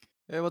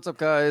Hey, what's up,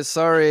 guys?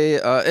 Sorry,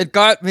 it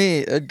got me.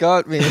 It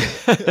got me.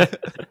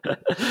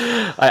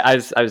 I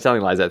was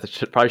telling Liza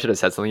probably should have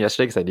said something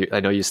yesterday because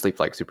I know you sleep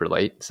like super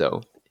late.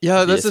 So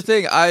Yeah, that's the yes,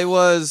 thing. I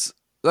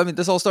mean,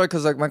 this all started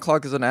because like my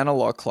clock is an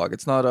analog clock.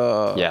 It's not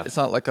a. yeah. It's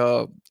not like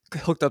a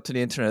hooked up to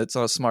the internet. It's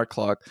not a smart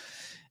clock.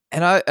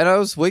 And I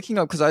was waking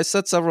up because I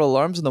set several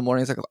alarms in the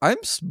morning. It's like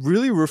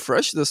really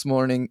refreshed this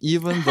morning,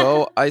 even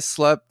though I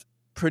slept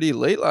pretty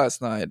late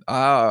last night.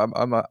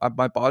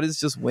 My body's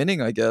just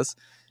winning, I guess.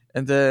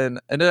 And then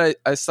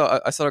I saw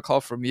a call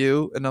from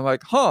you, and I'm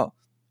like, huh.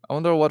 I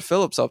wonder what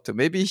Philip's up to.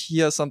 Maybe he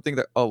has something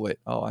that. Oh wait.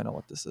 Oh, I know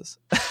what this is.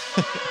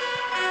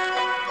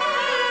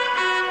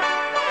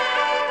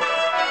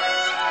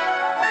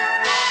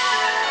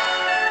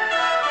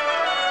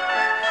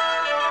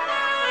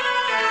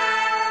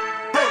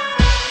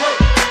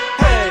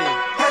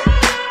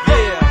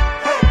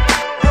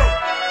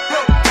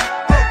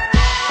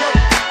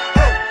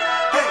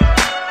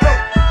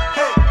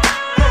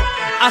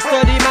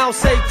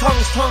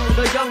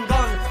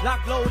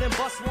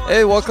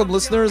 Hey, welcome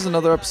listeners.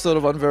 Another episode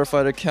of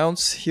Unverified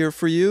Accounts here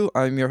for you.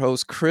 I'm your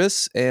host,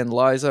 Chris, and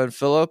Liza and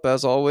Philip,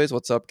 as always.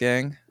 What's up,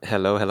 gang?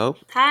 Hello, hello.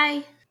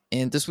 Hi.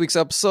 In this week's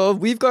episode,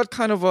 we've got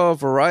kind of a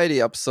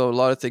variety episode. A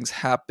lot of things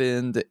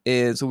happened,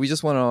 and so we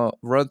just want to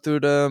run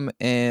through them,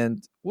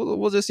 and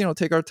we'll just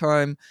take our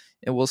time,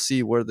 and we'll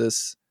see where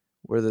this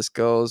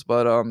goes.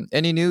 But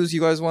any news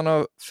you guys want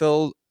to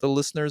fill the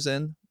listeners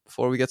in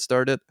before we get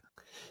started?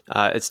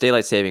 It's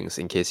daylight savings.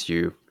 In case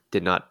you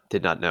did not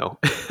know.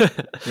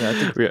 Yeah,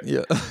 I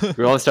think,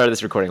 we all started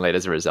this recording late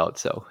as a result,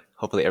 so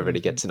hopefully everybody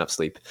gets enough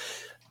sleep.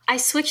 I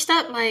switched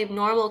up my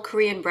normal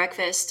Korean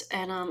breakfast,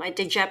 and I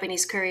did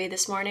Japanese curry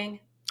this morning.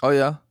 Oh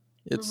yeah,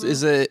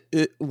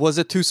 was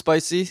it too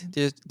spicy,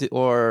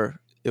 or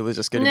it was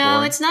just getting boring?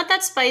 No, it's not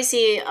that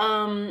spicy.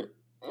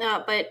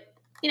 But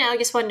I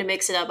just wanted to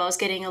mix it up. I was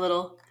getting a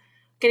little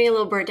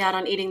burnt out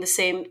on eating the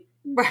same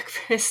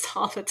breakfast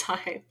all the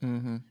time.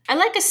 Mm-hmm. I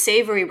like a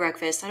savory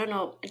breakfast. I don't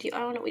know. I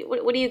don't know.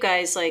 What do you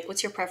guys like?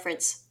 What's your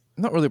preference?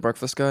 Not really a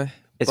breakfast guy.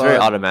 It's very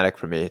automatic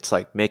for me. It's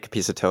like make a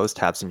piece of toast,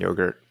 have some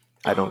yogurt.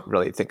 I don't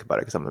really think about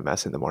it because I'm a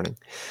mess in the morning.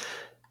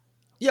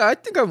 Yeah, I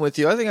think I'm with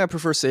you. I think I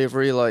prefer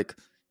savory, like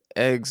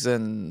eggs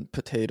and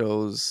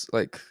potatoes,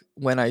 like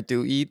when I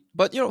do eat.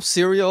 But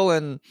cereal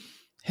and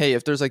hey,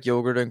 if there's like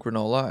yogurt and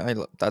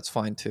granola, that's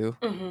fine too.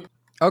 Mm-hmm.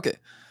 Okay,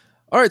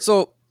 all right.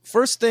 So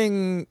first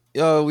thing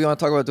we want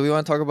to talk about. Do we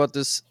want to talk about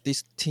this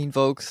Teen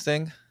Vogue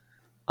thing?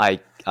 I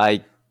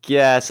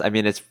guess. I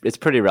mean, it's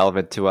pretty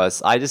relevant to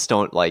us. I just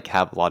don't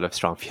have a lot of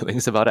strong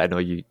feelings about it. I know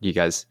you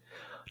guys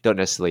don't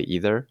necessarily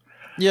either.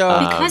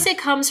 Yeah, because it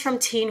comes from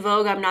Teen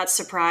Vogue, I'm not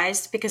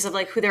surprised because of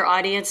who their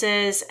audience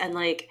is, and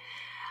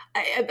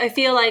I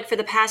feel like for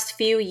the past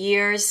few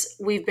years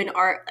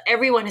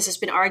everyone has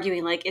just been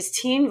arguing is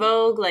Teen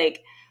Vogue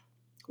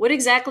what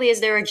exactly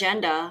is their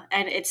agenda,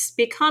 and it's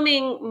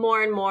becoming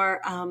more and more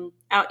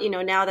out.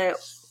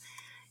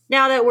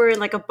 Now that we're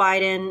in a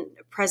Biden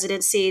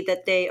presidency,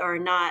 that they are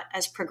not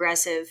as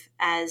progressive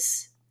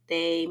as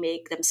they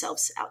make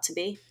themselves out to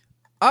be.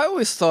 I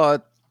always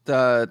thought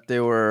that they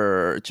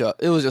were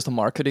it was just a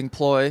marketing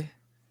ploy.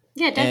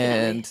 Yeah,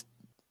 definitely. And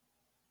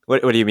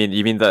what do you mean?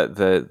 You mean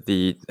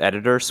the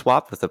editor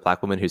swap with the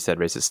black woman who said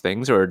racist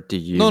things, or do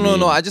you?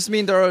 No. I just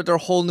mean their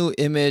whole new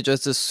image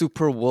as a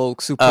super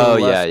woke, super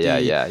lefty.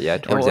 yeah.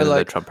 Towards the end of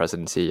the Trump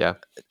presidency, yeah.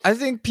 I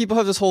think people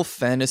have this whole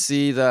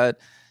fantasy that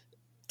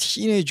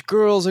teenage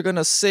girls are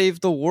gonna save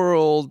the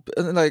world,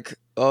 and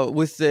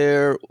with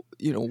their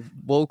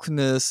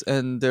wokeness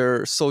and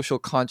their social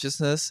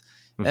consciousness,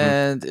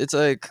 and it's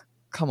like,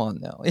 come on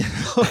now,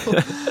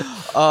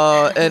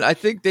 and I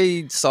think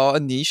they saw a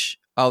niche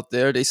out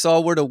there. They saw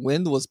where the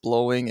wind was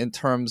blowing in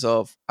terms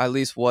of at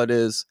least what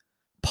is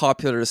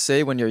popular to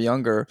say when you're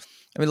younger.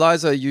 I mean,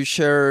 Liza, you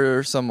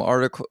shared some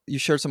articles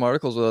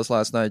with us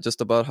last night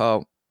just about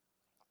how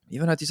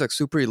even at these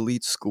super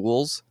elite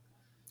schools,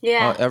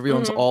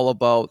 everyone's all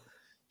about.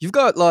 You've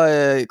got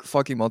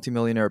fucking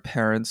multimillionaire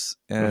parents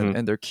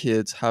and their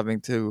kids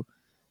having to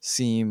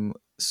seem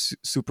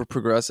super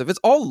progressive. It's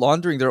all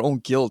laundering their own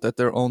guilt at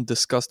their own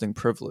disgusting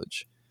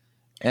privilege.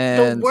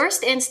 And the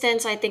worst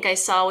instance I think I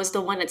saw was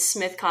the one at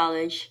Smith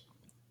College.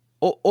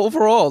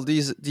 Overall,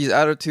 these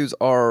attitudes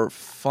are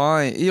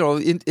fine.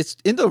 It's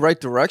in the right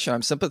direction.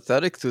 I'm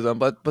sympathetic to them,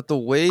 but the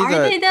way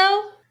they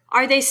though?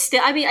 Are they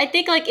still? I mean, I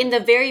think in the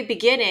very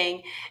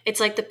beginning, it's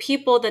the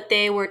people that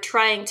they were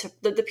trying to,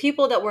 the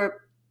people that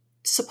were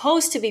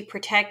supposed to be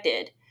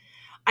protected.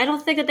 I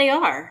don't think that they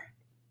are.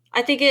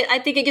 I think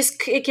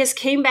it just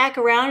came back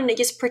around, and it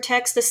just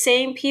protects the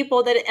same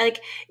people that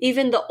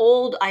even the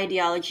old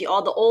ideology,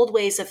 all the old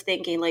ways of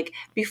thinking,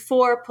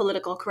 before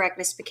political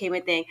correctness became a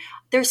thing,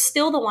 they're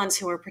still the ones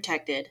who are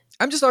protected.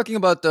 I'm just talking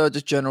about the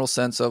just general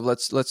sense of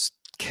let's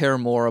care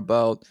more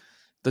about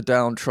the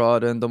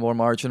downtrodden, the more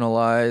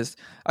marginalized.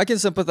 I can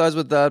sympathize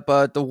with that,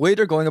 but the way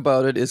they're going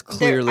about it is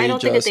clearly I don't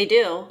think that they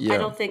do. Yeah. I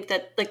don't think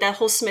that that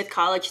whole Smith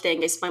College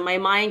thing is my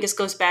mind just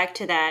goes back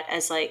to that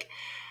as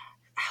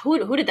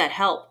who did that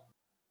help?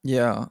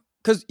 Yeah.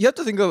 because you have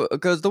to think of,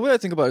 because the way I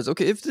think about it is,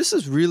 okay, if this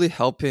is really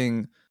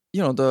helping,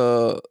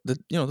 the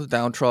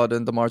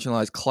downtrodden, the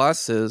marginalized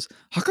classes,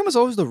 how come it's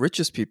always the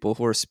richest people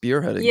who are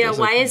spearheading Yeah, this?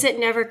 why is it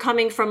never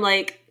coming from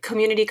like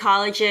community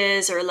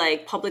colleges or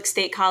like public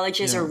state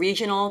colleges or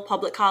regional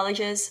public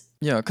colleges?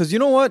 Yeah, because you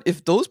know what?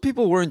 If those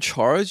people were in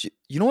charge,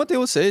 you know what they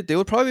would say? They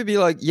would probably be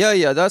like,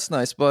 yeah, that's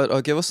nice,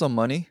 but give us some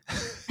money.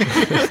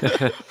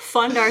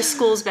 Fund our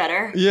schools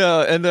better.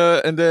 Yeah, and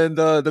then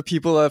the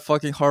people at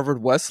fucking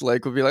Harvard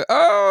Westlake would be like,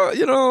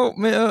 oh,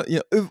 man,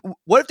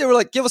 what if they were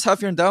like, give us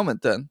half your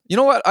endowment then? You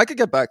know what? I could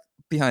get back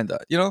behind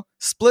that.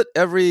 Split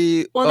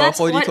every Well, that's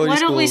why hoity-toity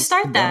don't we school's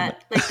start endowment.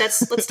 that? Like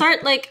let's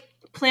start like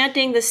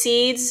planting the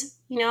seeds,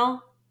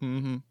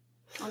 Mm-hmm.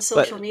 on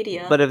social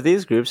media. But if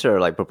these groups are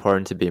like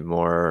purporting to be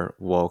more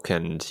woke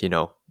and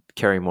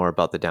caring more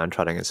about the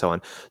downtrodden and so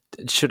on,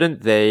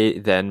 shouldn't they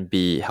then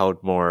be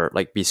held more,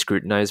 like be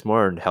scrutinized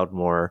more and held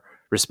more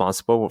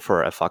responsible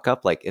for a fuck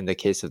up, like in the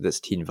case of this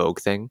Teen Vogue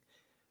thing,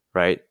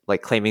 right?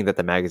 Like claiming that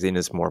the magazine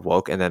is more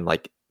woke and then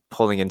like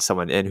pulling in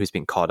someone in who's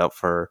being called out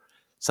for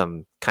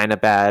some kind of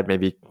bad,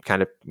 maybe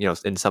kind of,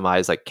 in some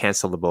eyes like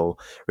cancelable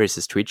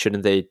racist tweet.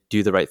 Shouldn't they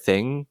do the right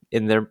thing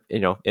in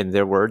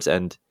their words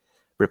and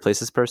replace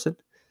this person?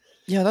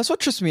 Yeah, that's what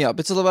trips me up.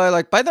 It's about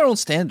like by their own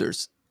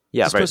standards.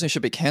 Yeah, this right. person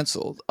should be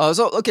canceled. Let's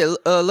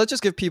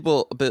just give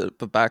people a bit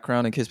of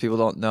background in case people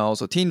don't know.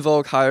 So Teen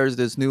Vogue hires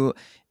this new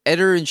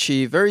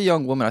editor-in-chief, very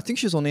young woman. I think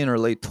she's only in her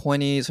late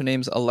 20s. Her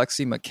name's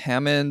Alexi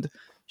McCammond.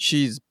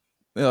 She's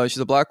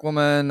a black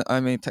woman. I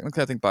mean,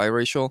 technically, I think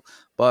biracial,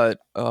 but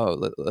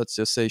let's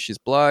just say she's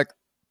black.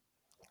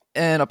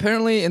 And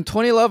apparently in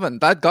 2011,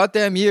 that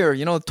goddamn year,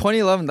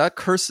 2011, that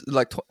curse,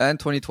 like, and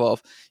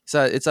 2012,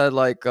 it's at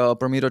like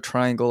Bermuda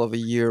Triangle of a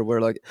year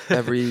where like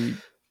every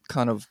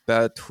kind of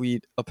bad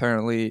tweet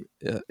apparently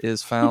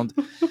is found.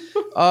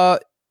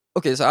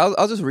 Okay, so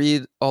I'll just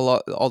read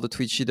all the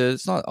tweets she did.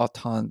 It's not a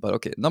ton, but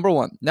okay. Number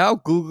 1, now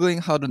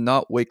Googling how to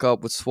not wake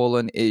up with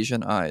swollen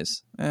Asian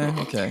eyes.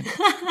 Okay.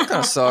 Kind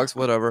of sucks,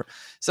 whatever.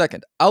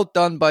 Second,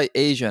 outdone by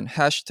Asian,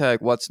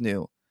 #what's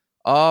new.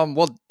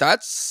 Well,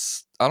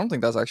 I don't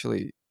think that's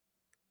actually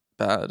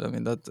bad. I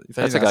mean, that's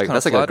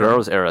like a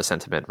girls' era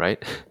sentiment,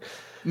 right?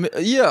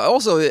 Yeah.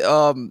 Also,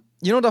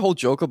 the whole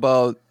joke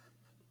about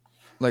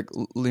like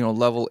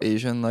level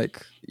Asian,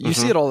 like you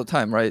see it all the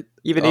time, right?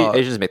 Even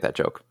Asians make that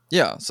joke.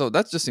 Yeah. So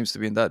that just seems to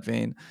be in that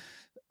vein.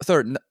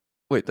 Third,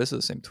 wait, this is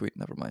the same tweet.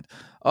 Never mind.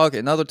 Okay,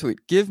 another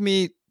tweet. Give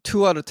me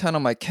 2 out of 10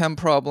 on my chem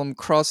problem.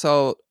 Cross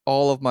out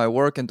all of my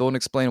work and don't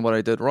explain what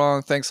I did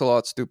wrong. Thanks a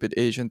lot, stupid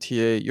Asian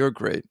TA. You're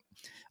great.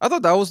 I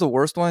thought that was the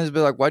worst one. Is be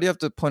like, why do you have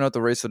to point out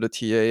the race of the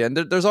TA? And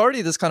there's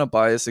already this kind of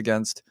bias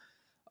against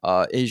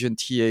Asian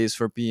TAs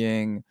for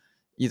being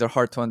either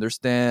hard to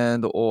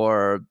understand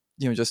or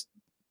just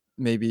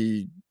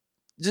maybe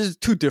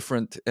just too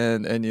different,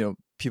 and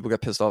people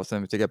get pissed off with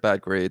them if they get bad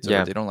grades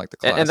or they don't like the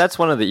class. And that's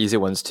one of the easy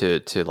ones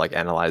to like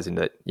analyze. In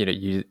that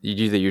you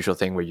do the usual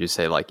thing where you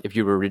say like, if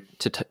you were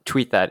to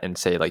tweet that and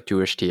say like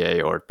Jewish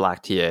TA or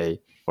black TA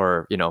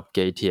or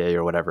gay TA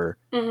or whatever,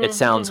 it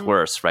sounds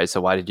worse, right?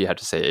 So why did you have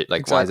to say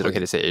like Why is it okay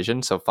to say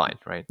Asian? So fine,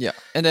 right? Yeah.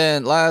 And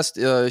then last,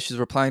 she's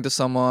replying to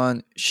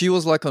someone. She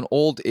was like an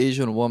old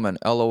Asian woman.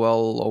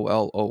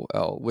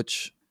 LOL,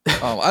 which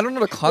I don't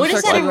know the context. What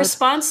is that in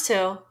response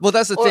to? Well,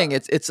 that's the thing.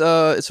 It's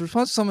a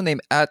response to someone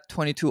named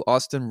 @22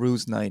 Austin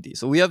Ruse 90.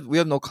 So we have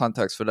no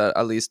context for that,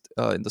 at least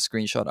in the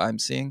screenshot I'm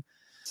seeing.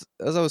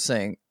 As I was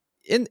saying,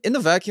 in the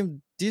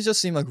vacuum, these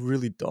just seem like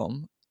really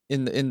dumb.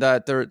 In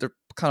that they're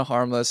kind of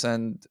harmless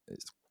and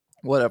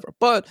whatever.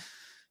 But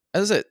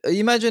as I said,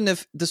 imagine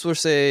if this were,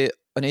 say,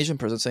 an Asian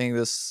person saying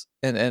this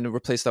and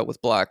replace that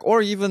with black,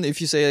 or even if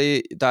you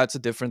say that's a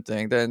different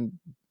thing, then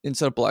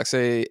instead of black,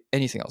 say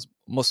anything else: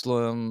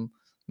 Muslim,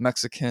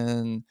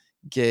 Mexican,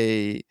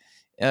 gay,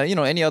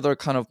 any other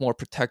kind of more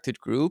protected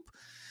group.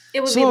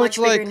 It would be much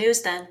bigger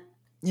news then.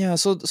 Yeah.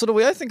 So the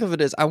way I think of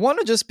it is, I want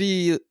to just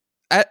be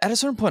at a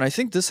certain point. I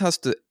think this has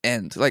to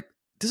end. Like,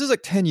 this is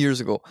like 10 years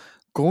ago.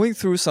 Going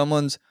through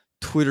someone's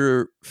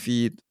Twitter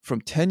feed from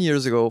 10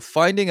 years ago,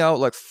 finding out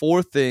like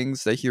 4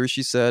 things that he or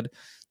she said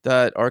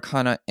that are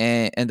kind of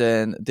and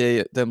then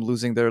them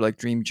losing their like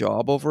dream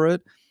job over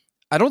it.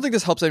 I don't think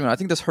this helps anyone. I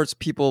think this hurts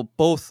people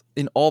both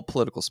in all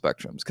political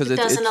spectrums, because it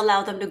doesn't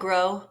allow them to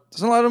grow.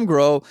 Doesn't allow them to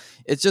grow.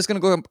 It's just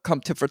going to come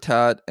tit for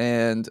tat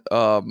and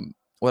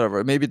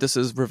whatever. Maybe this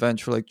is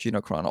revenge for like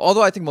Gina Carano.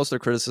 Although I think most of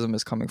the criticism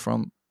is coming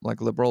from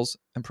like liberals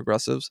and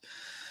progressives.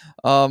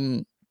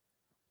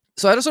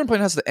 So at a certain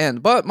point it has to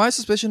end. But my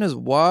suspicion is,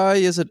 why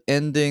is it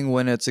ending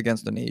when it's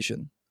against an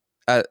Asian?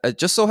 It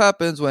just so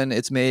happens when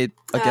it's made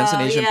against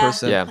an Asian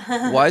person.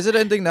 Yeah. Why is it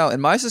ending now?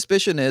 And my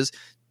suspicion is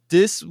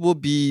this will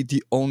be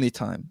the only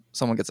time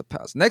someone gets a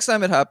pass. Next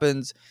time it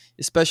happens,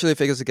 especially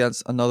if it is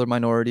against another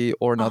minority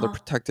or another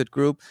protected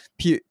group,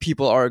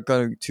 people are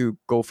going to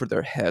go for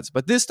their heads.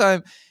 But this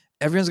time,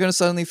 everyone's going to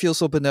suddenly feel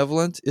so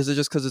benevolent. Is it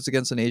just because it's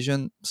against an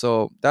Asian?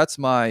 So that's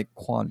my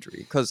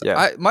quandary. Because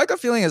my gut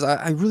feeling is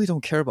I really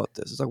don't care about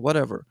this. It's like,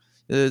 whatever.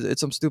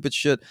 It's some stupid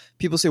shit.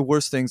 People say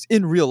worse things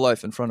in real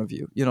life in front of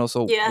you.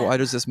 So Yeah. why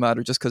does this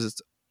matter just because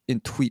it's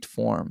in tweet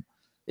form?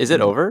 Is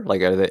it over?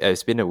 Like,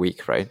 it's been a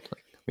week, right?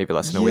 Like maybe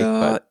less than a week.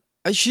 But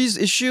She's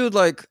issued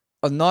like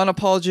a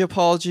non-apology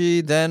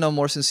apology, then a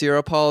more sincere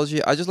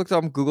apology. I just looked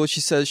up on Google.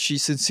 She says she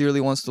sincerely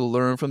wants to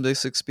learn from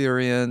this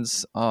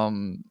experience.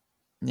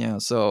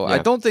 So I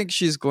don't think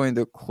she's going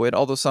to quit.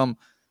 Although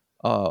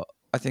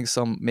I think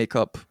some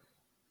makeup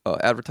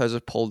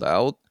advertisers pulled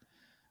out.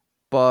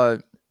 But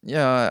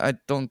yeah, I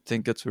don't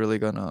think it's really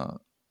gonna.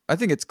 I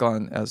think it's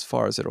gone as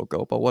far as it'll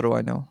go. But what do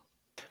I know?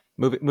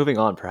 Moving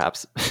on,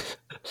 perhaps.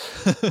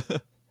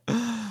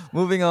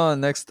 Moving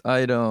on. Next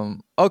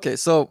item. Okay,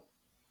 so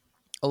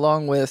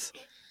along with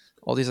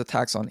all these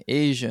attacks on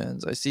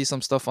Asians, I see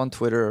some stuff on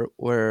Twitter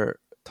where it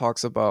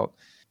talks about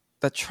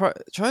that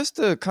tries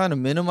to kind of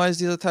minimize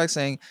these attacks,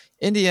 saying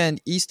in the end,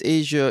 East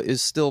Asia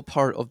is still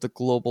part of the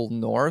global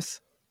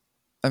North.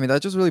 I mean,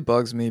 that just really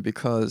bugs me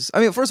because,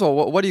 first of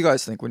all, what do you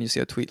guys think when you see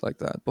a tweet like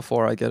that?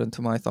 Before I get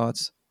into my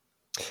thoughts,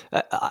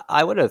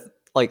 I would have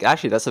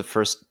actually that's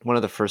one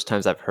of the first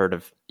times I've heard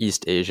of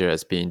East Asia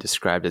as being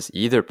described as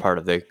either part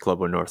of the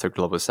global North or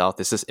global South.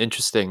 It's just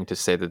interesting to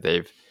say that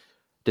they've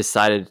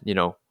decided,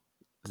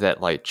 that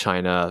like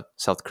China,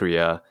 South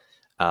Korea,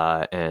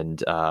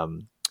 and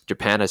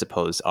Japan, I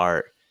suppose,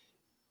 are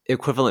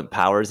equivalent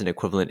powers and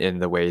equivalent in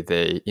the way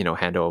they,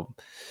 handle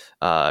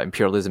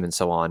imperialism and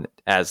so on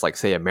as, like,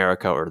 say,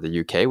 America or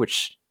the UK,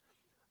 which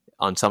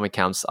on some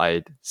accounts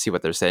I see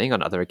what they're saying.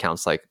 On other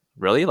accounts, like,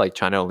 really? Like,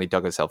 China only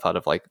dug itself out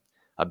of, like,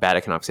 a bad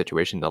economic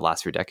situation in the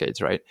last few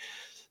decades, right?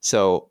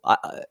 So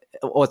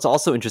what's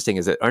also interesting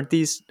is that aren't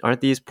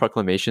these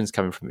proclamations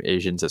coming from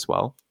Asians as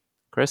well,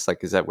 Chris?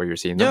 Like, is that where you're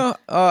seeing them?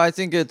 Yeah, I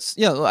think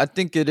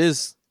it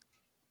is.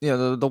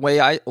 The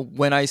way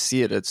when I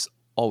see it, it's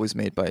always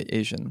made by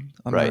Asian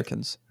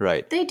Americans.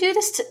 Right. They do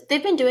this.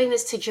 They've been doing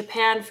this to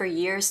Japan for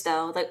years,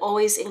 though. Like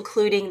always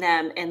including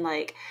them in,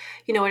 like,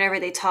 whenever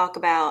they talk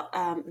about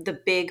the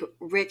big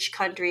rich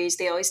countries,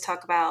 they always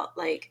talk about,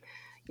 like,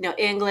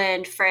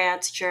 England,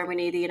 France,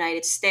 Germany, the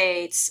United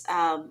States,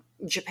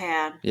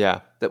 Japan.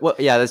 Yeah.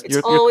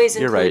 It's always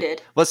you're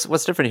included. Right.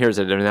 What's different here is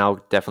that they're now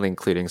definitely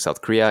including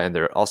South Korea, and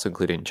they're also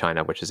including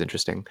China, which is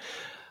interesting.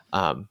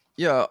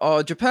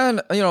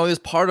 Japan, is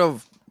part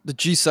of the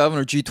G7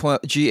 or G20,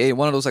 G8,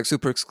 one of those like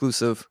super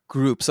exclusive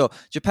groups. So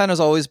Japan has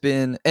always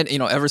been, and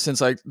ever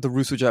since like the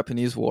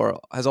Russo-Japanese War,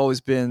 has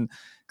always been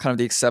kind of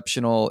the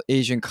exceptional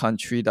Asian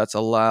country that's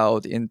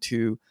allowed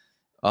into,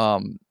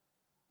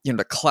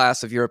 the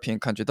class of European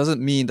country. It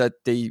doesn't mean that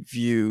they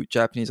view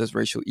Japanese as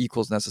racial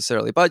equals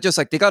necessarily, but just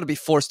like they got to be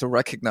forced to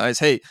recognize,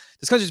 hey,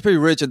 this country's pretty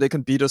rich and they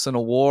can beat us in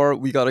a war.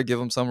 We got to give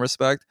them some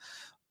respect.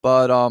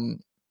 But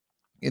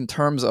in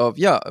terms of,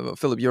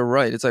 Philip, you're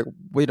right. It's like,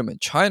 wait a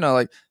minute,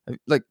 China,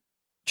 like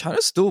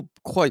China's still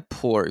quite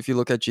poor if you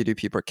look at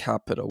GDP per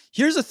capita.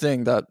 Here's the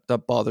thing that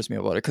bothers me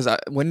about it, because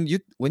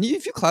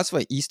if you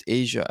classify East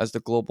Asia as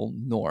the global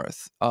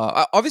North,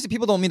 obviously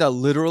people don't mean that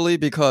literally,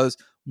 because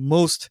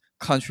most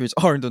countries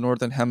are in the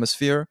northern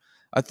hemisphere.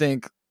 I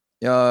think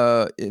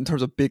in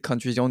terms of big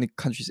countries, the only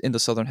countries in the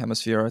southern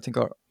hemisphere, I think,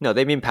 are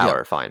they mean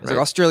power. Fine, it's right?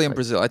 Like Australia and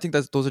Brazil. I think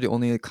those are the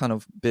only kind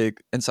of big,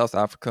 and South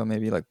Africa,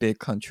 maybe, like big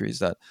countries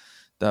that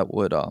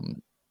would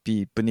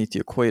be beneath the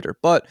equator.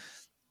 But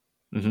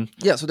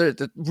so they're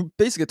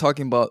basically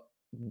talking about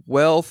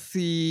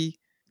wealthy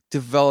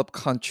developed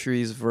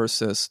countries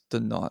versus the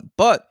non.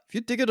 But if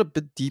you dig it a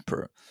bit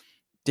deeper,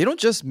 they don't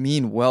just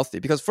mean wealthy,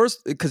 because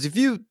if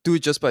you do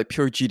it just by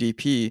pure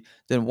GDP,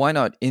 then why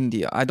not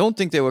India? I don't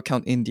think they would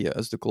count India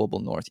as the global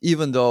North,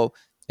 even though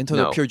in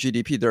terms of pure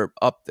GDP, they're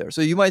up there.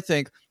 So you might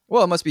think,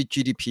 well, it must be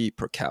GDP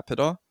per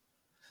capita.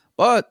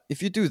 But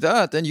if you do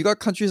that, then you got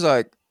countries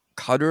like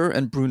Qatar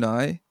and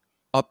Brunei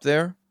up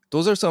there.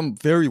 Those are some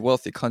very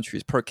wealthy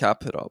countries per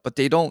capita, but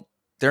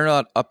they're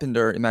not up in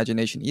their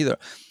imagination either.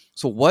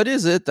 So what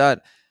is it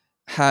that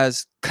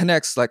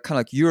connects like kind of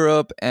like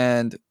Europe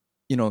and,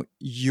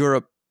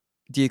 Europe,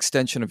 the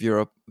extension of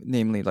Europe,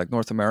 namely like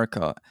North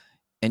America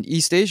and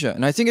East Asia?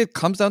 And I think it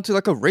comes down to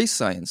like a race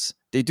science.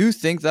 They do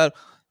think that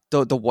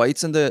the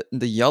whites and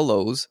the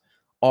yellows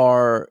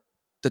are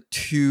the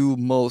two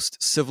most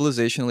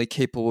civilizationally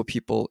capable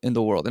people in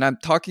the world. And I'm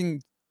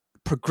talking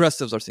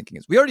progressives are thinking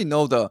is. We already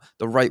know the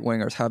right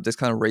wingers have this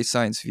kind of race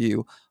science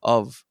view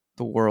of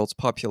the world's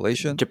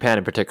population. Japan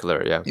in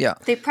particular, yeah. Yeah.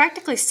 They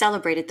practically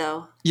celebrate it,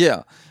 though.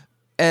 Yeah.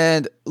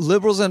 And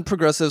liberals and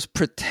progressives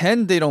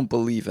pretend they don't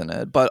believe in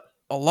it, but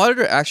a lot of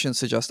their actions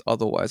suggest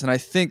otherwise. And I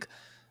think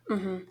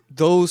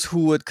those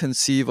who would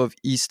conceive of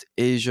East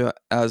Asia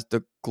as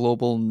the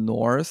global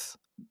North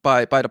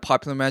by the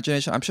popular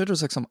imagination, I'm sure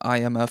there's like some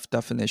IMF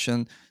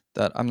definition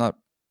that I'm not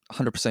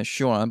 100%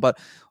 sure on, but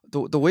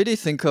the way they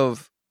think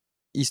of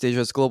East Asia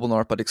as global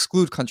North, but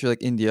exclude countries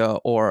like India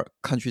or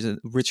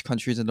rich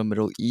countries in the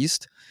Middle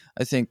East,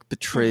 I think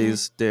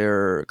betrays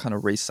their kind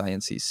of race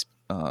science-y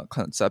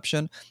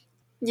conception.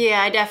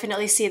 Yeah, I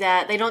definitely see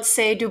that. They don't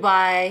say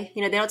Dubai,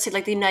 they don't say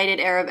like the United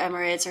Arab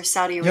Emirates or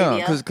Saudi Yeah,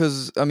 Arabia.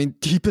 because I mean,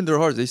 deep in their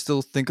hearts, they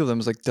still think of them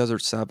as like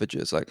desert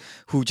savages, like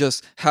who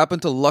just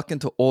happen to luck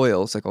into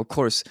oil. It's like, of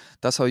course,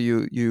 that's how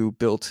you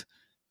built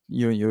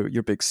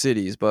your big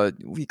cities, but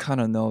we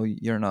kind of know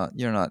you're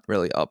not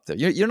really up there.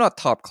 You're not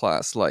top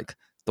class like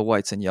the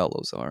whites and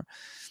yellows are.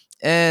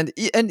 And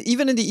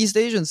even in the East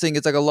Asian thing,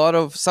 it's like a lot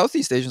of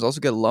Southeast Asians also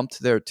get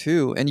lumped there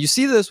too. And you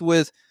see this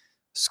with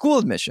school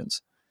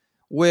admissions,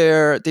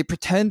 where they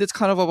pretend it's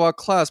kind of about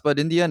class, but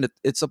in the end,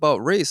 it's about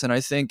race. And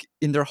I think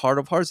in their heart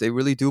of hearts, they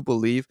really do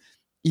believe,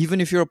 even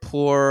if you're a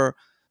poor,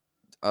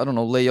 I don't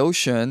know,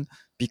 Laotian,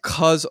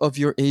 because of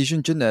your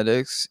Asian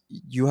genetics,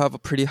 you have a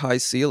pretty high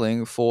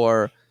ceiling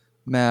for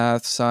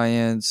math,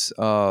 science,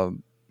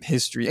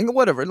 history, and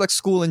whatever, like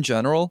school in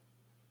general.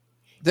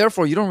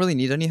 Therefore, you don't really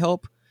need any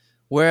help.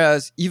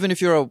 Whereas, even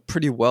if you're a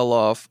pretty well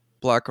off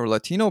Black or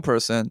Latino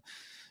person,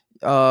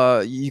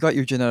 you got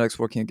your genetics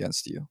working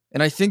against you.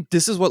 And I think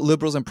this is what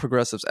liberals and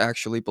progressives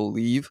actually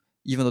believe,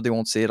 even though they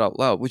won't say it out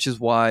loud, which is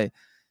why,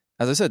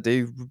 as I said,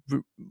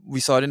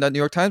 we saw it in that New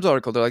York Times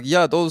article. They're like,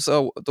 yeah, those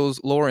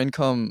lower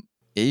income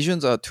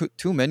Asians are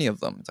too many of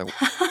them. It's like,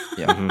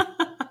 yeah. Mhm.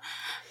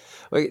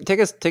 Wait,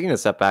 taking a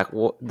step back.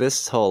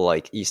 This whole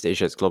like East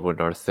Asia's global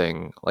north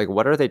thing, like,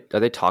 what are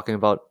they talking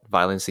about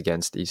violence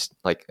against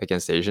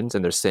against Asians,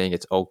 and they're saying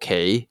it's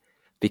okay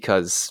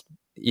because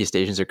East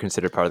Asians are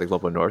considered part of the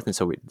global north, and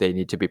so they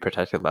need to be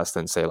protected less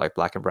than, say, like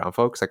Black and brown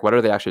folks. Like, what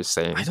are they actually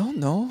saying? I don't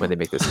know when they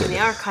make this They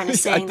statement. are kind of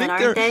saying that,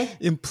 I aren't think they? they're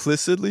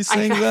implicitly I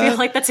saying that. feel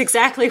like that's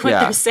exactly what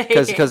they're saying.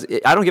 Because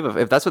I don't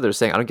if that's what they're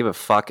saying. I don't give a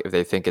fuck if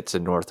they think it's the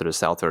north or the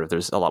south, or if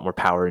there's a lot more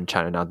power in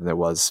China now than there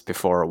was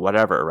before, or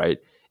whatever. Right?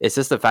 It's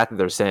just the fact that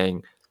they're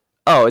saying,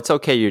 oh, it's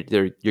okay.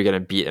 You're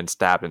getting beat and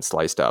stabbed and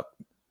sliced up,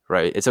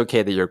 right? It's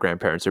okay that your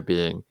grandparents are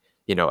being,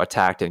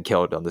 attacked and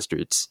killed on the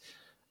streets,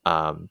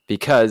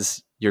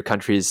 because your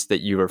countries that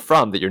you were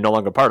from, that you're no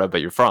longer part of,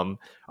 but you're from,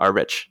 are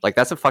rich. Like,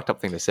 that's a fucked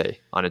up thing to say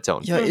on its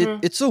own. Yeah,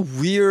 it's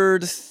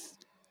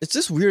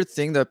this weird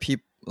thing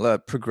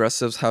that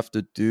progressives have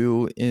to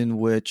do, in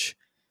which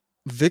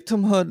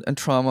victimhood and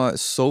trauma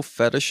is so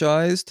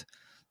fetishized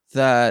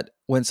that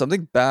when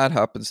something bad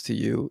happens to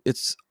you,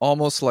 it's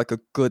almost like a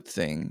good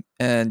thing,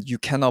 and you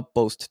cannot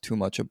boast too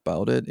much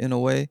about it in a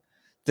way.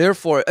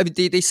 Therefore, I mean,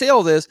 they say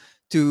all this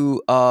to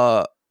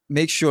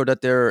make sure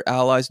that their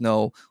allies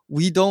know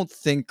we don't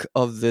think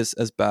of this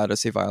as bad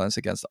as, say, violence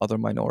against other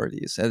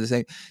minorities. And they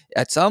say,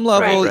 at some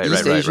level,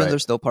 East Asians are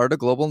still part of the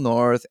global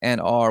north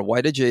and are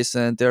white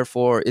adjacent.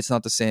 Therefore, it's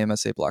not the same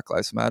as, say, Black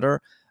Lives Matter.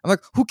 I'm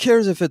like, who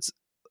cares if it's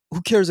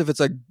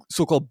like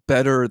so-called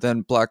better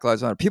than Black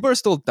Lives Matter? People are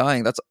still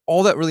dying. That's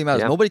all that really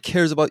matters. Yeah. Nobody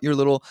cares about your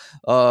little,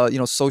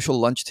 social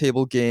lunch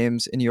table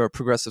games in your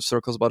progressive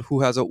circles about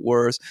who has it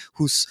worse,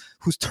 whose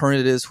turn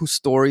it is, whose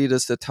story it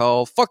is to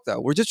tell. Fuck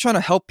that. We're just trying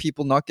to help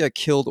people not get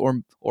killed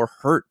or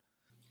hurt.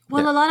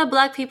 Well, a lot of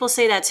Black people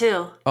say that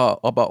too.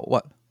 About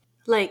what?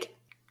 Like,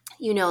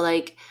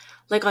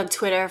 like on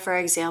Twitter, for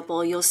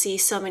example, you'll see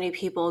so many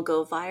people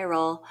go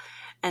viral,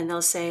 and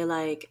they'll say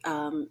like,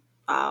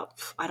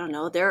 I don't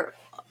know, they're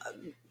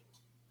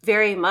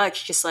very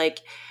much just like,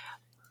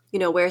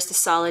 where's the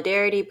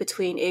solidarity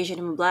between Asian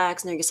and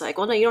Blacks? And they're just like,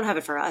 well, no, you don't have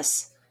it for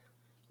us.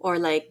 Or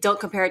like, don't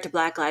compare it to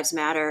Black Lives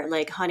Matter.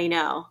 Like, honey,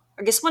 no.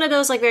 Or just one of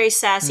those like very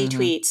sassy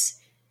tweets,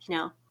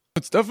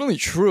 It's definitely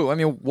true. I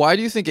mean, why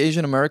do you think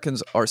Asian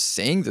Americans are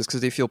saying this? Because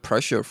they feel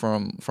pressure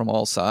from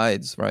all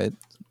sides, right?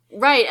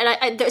 Right,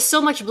 and there's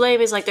so much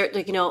blame is like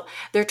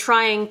they're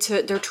trying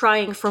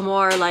for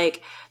more,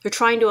 like they're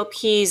trying to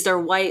appease their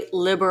white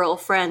liberal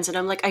friends, and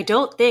I'm like, I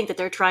don't think that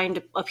they're trying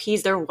to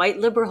appease their white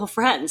liberal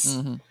friends.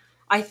 Mm-hmm.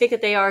 I think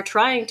that they are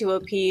trying to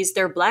appease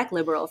their Black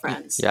liberal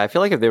friends. Yeah, I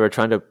feel like if they were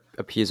trying to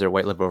appease their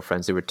white liberal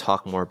friends, they would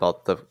talk more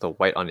about the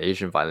white on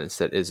Asian violence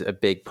that is a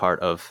big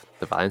part of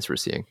the violence we're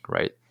seeing,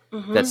 right?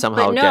 Mm-hmm. That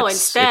somehow but no, gets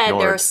instead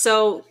ignored.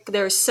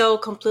 they're so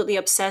completely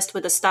obsessed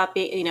with the stop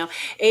being,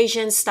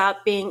 Asians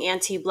stop being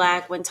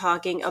anti-Black when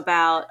talking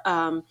about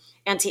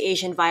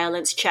anti-Asian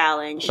violence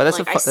challenge. But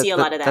I see a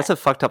lot of that. That's a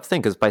fucked up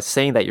thing, because by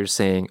saying that, you're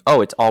saying, oh,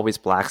 it's always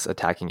Blacks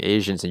attacking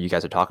Asians and you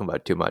guys are talking about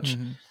it too much.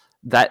 Mm-hmm.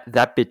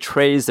 That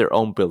betrays their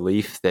own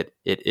belief that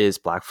it is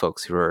Black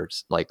folks who are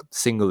like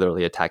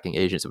singularly attacking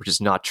Asians, which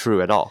is not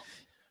true at all,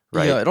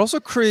 right? Yeah, it also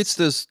creates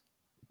this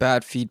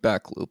bad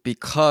feedback loop,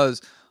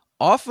 because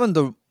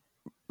often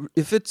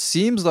if it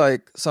seems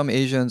like some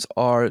Asians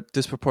are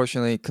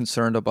disproportionately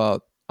concerned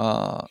about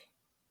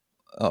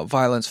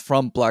violence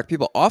from Black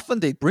people, often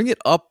they bring it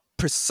up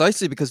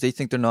precisely because they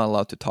think they're not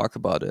allowed to talk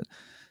about it.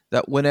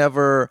 That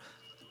whenever...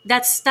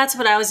 That's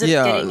what I was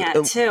getting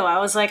at too. I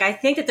was like, I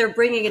think that they're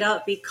bringing it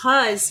up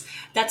because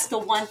that's the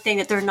one thing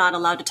that they're not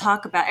allowed to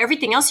talk about.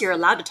 Everything else you're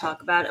allowed to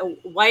talk about.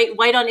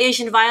 White on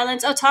Asian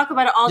violence. Oh, talk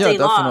about it all day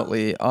long. Yeah,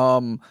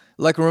 definitely.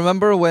 Like,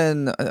 remember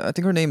when I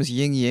think her name is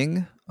Ying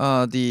Ying,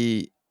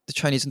 the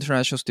Chinese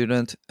international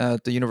student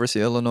at the University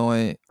of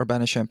Illinois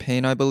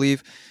Urbana-Champaign, I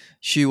believe.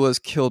 She was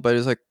killed by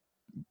this, like,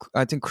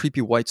 I think,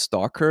 creepy white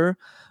stalker.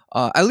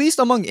 at least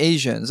among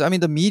Asians. I mean,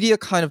 the media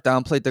kind of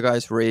downplayed the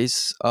guy's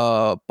race,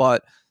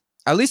 but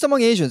at least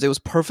among Asians, it was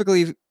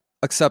perfectly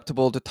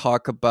acceptable to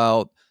talk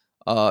about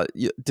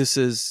this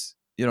is,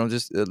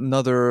 just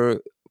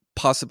another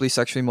possibly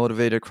sexually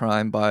motivated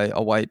crime by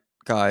a white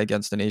guy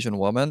against an Asian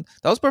woman.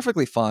 That was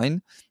perfectly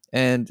fine.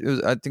 And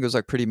I think it was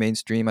like pretty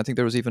mainstream. I think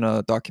there was even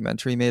a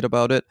documentary made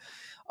about it.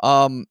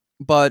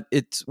 But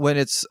it's when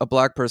it's a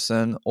black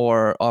person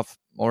or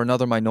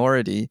another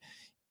minority,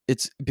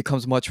 it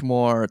becomes much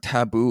more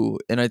taboo.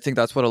 And I think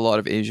that's what a lot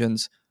of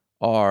Asians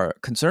are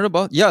concerned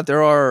about. Yeah,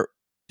 there are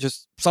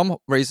just some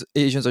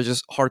Asians are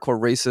just hardcore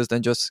racist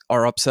and just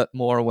are upset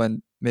more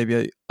when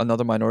maybe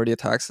another minority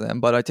attacks them.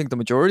 But I think the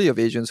majority of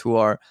Asians who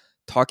are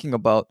talking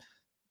about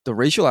the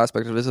racial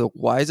aspect of this is,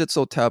 why is it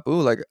so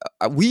taboo? Like,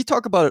 we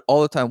talk about it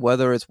all the time,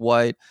 whether it's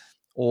white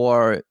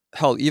or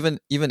hell, even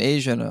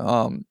Asian,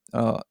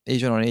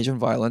 Asian on Asian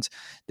violence.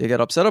 They get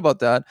upset about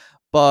that,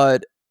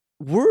 but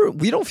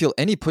we don't feel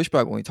any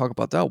pushback when we talk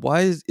about that.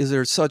 Why is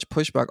there such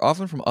pushback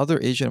often from other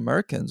Asian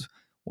Americans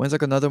when it's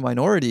like another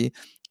minority?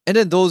 And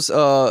then those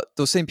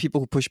same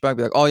people who push back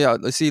be like, oh yeah,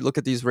 look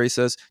at these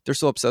racists. They're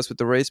so obsessed with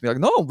the race. Be like,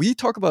 no, we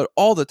talk about it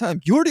all the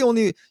time. You're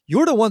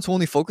the ones who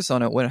only focus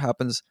on it when it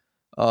happens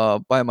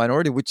by a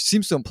minority, which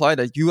seems to imply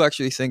that you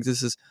actually think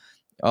this is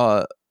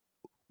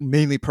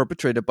mainly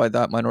perpetrated by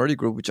that minority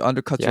group, which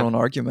undercuts your own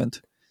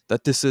argument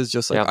that this is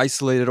just like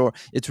isolated, or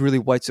it's really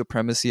white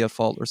supremacy at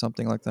fault or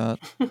something like that.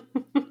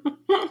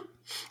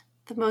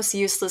 The most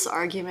useless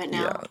argument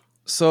now. Yeah.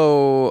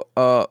 So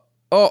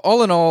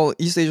all in all,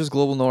 East Asia's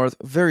global north,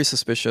 very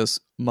suspicious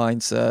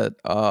mindset,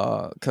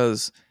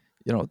 because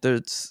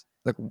there's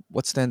like,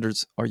 what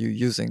standards are you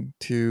using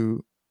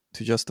to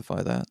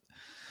justify that?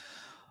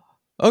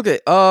 Okay,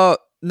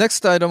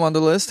 next item on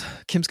the list,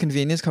 Kim's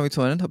Convenience coming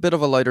to an end. A bit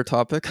of a lighter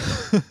topic.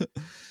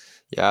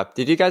 Yeah.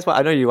 Did you guys?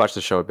 I know you watched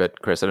the show a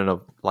bit, Chris. I don't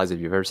know, Liza,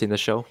 have you ever seen the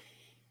show,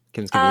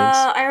 Kim's Convenience?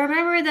 I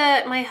remember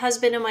that my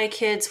husband and my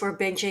kids were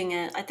binging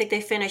it. I think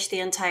they finished the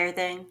entire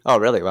thing. Oh,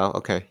 really? Wow.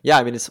 Okay. Yeah.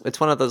 I mean, it's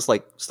one of those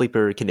like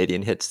sleeper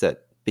Canadian hits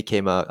that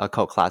became a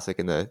cult classic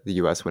in the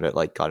US when it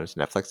like got into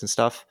Netflix and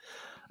stuff.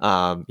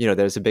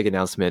 There's a big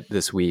announcement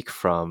this week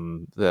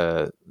from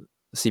the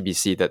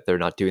CBC that they're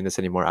not doing this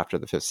anymore after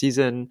the 5th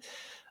season.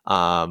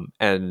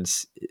 And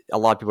a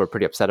lot of people are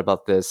pretty upset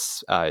about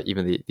this,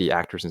 even the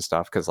actors and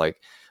stuff, because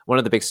like one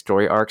of the big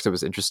story arcs that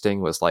was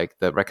interesting was like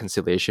the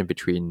reconciliation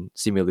between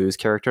Simu Liu's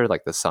character,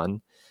 like the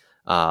son,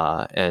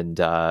 and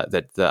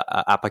the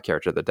Appa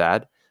character, the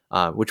dad,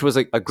 which was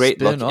a great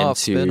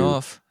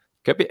spin-off.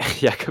 Could be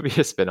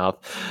a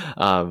spin-off,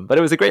 but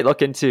it was a great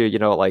look into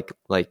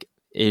like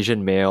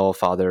Asian male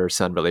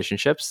father-son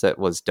relationships that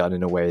was done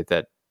in a way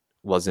that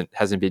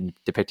hasn't been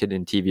depicted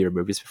in TV or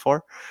movies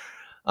before.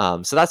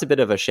 So that's a bit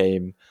of a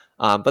shame.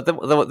 But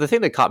the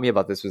thing that caught me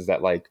about this was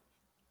that like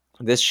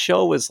this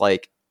show was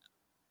like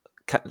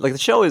the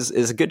show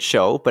is a good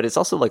show, but it's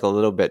also like a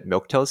little bit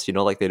milquetoast.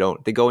 Like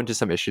they go into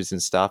some issues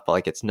and stuff, but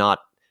like it's not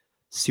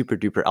super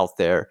duper out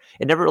there.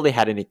 It never really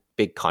had any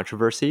big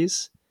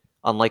controversies,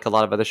 unlike a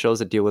lot of other shows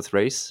that deal with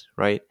race,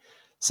 right?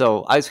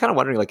 So I was kind of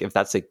wondering like if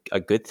that's a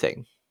good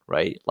thing,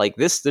 right? Like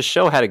this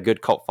show had a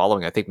good cult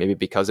following, I think maybe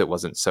because it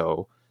wasn't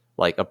so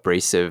like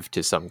abrasive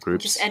to some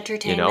groups. Just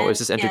entertainment. It's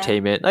just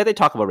entertainment. Yeah. Like they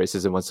talk about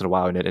racism once in a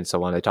while in it and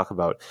so on. They talk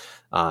about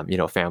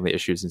family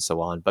issues and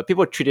so on. But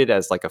people treat it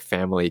as like a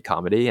family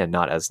comedy and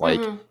not as like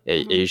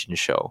Asian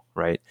show,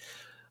 right?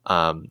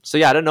 So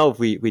yeah, I don't know if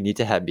we need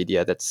to have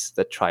media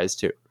that tries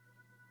to,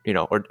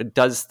 or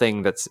does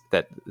things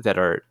that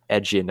are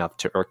edgy enough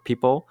to irk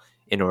people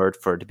in order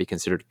for it to be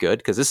considered good.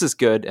 Because this is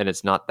good and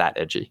it's not that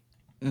edgy.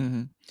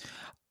 Mm-hmm.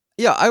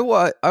 Yeah,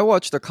 I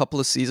watched a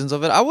couple of seasons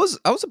of it. I was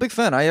a big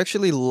fan. I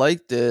actually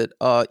liked it,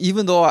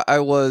 even though I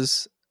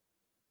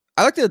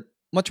liked it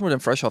much more than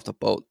Fresh Off the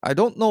Boat. I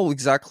don't know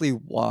exactly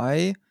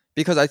why,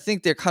 because I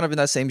think they're kind of in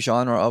that same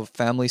genre of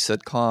family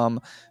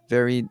sitcom,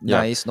 very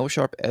nice, no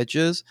sharp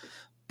edges.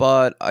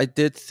 But I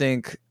did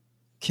think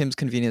Kim's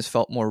Convenience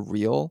felt more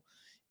real.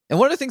 And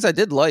one of the things I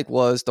did like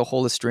was the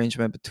whole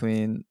estrangement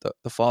between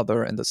the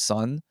father and the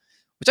son,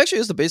 which actually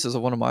is the basis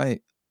of one of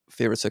my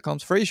favorite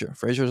sitcoms, Frasier.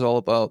 Frasier is all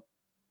about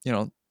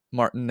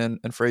Martin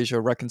and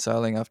Frasier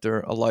reconciling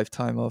after a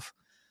lifetime of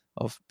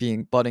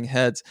being butting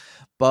heads.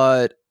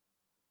 But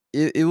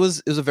it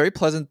was a very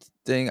pleasant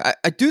thing.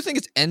 I do think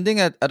it's ending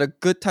at a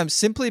good time,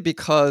 simply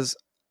because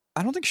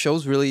I don't think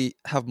shows really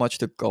have much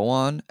to go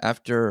on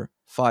after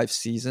 5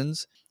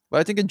 seasons. But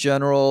I think in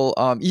general,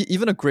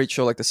 even a great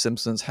show like The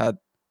Simpsons had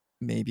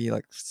maybe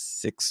like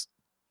 6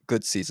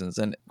 good seasons.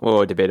 And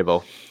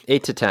debatable.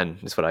 8 to 10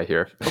 is what I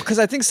hear. Because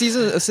I think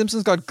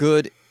Simpsons got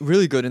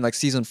really good in like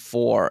season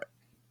 4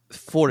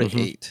 to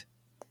 8,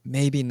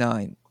 maybe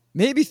 9,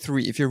 maybe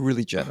 3 if you're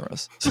really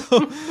generous. So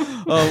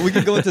we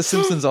can go into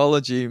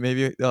Simpsonsology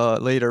maybe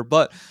later,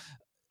 but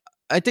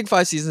I think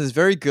 5 seasons is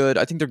very good.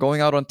 I think they're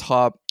going out on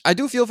top. I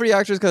do feel for the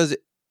actors because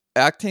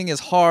acting is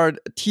hard.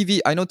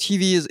 I know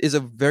TV is a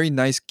very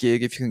nice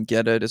gig if you can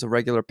get it. It's a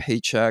regular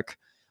paycheck,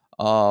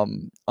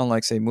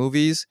 unlike say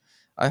movies.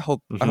 I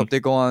hope they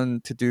go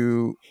on to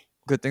do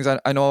good things.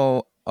 I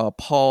know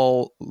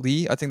Paul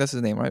Lee, I think that's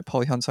his name, right?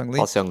 Paul Hyun-sung Lee.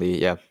 Paul Seung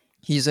Lee, yeah.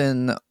 He's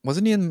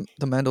wasn't he in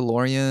The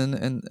Mandalorian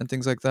and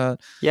things like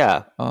that?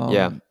 Yeah,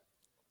 yeah. Um,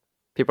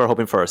 People are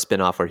hoping for a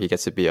spin-off where he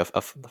gets to be a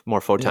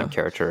more full-time Yeah.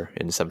 character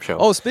in some show.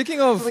 Oh,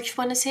 speaking of, Which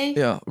one is he?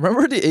 yeah,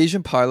 remember the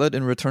Asian pilot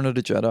in Return of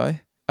the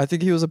Jedi? I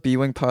think he was a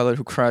B-wing pilot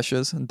who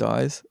crashes and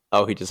dies.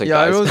 Oh, he just like Yeah,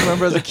 I dies. always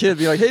remember as a kid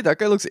being like, "Hey, that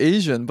guy looks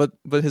Asian," but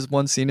his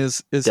one scene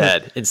is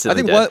dead. I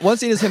Instantly think dead. one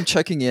scene is him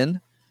checking in,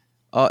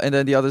 and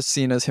then the other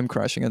scene is him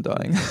crashing and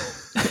dying.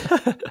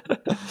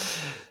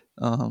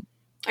 um,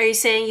 Are you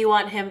saying you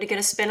want him to get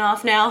a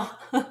spin-off now?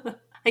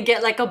 And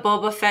get like a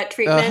Boba Fett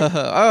treatment?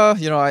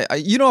 you know, I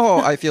you know how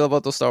I feel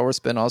about those Star Wars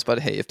spin-offs, but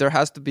hey, if there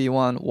has to be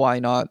one, why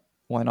not?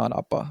 Why not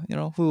Appa? You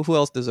know, who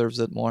else deserves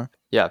it more?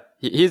 Yeah,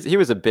 he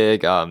was a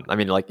big. I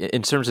mean, like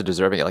in terms of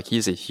deserving it, like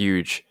he's a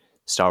huge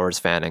Star Wars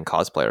fan and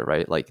cosplayer,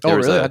 right? Like, Oh,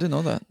 really? I didn't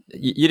know that.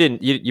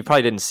 You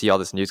probably didn't see all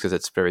this news because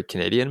it's very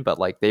Canadian, but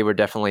like they were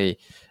definitely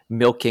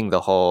milking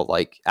the whole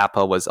like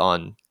Appa was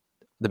on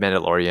the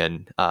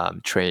Mandalorian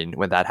train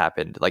when that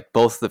happened. Like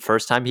both the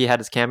first time he had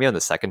his cameo and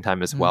the second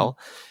time as well,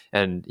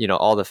 and you know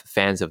all the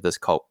fans of this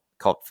cult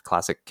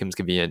classic Kim's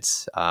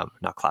Convenience,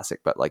 not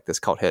classic, but like this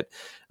cult hit,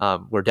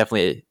 were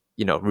definitely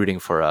rooting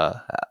for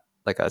a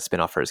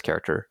spinoff for his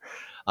character,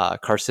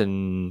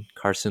 Carson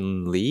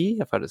Lee.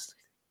 I thought it's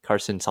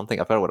Carson something.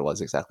 I forgot what it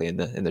was exactly in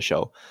the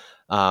show.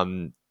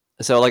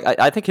 So like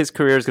I think his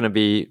career is going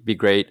to be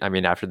great. I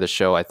mean, after the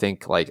show, I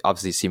think like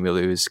obviously Simu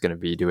Liu is going to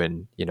be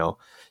doing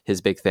his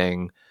big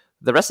thing.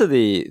 The rest of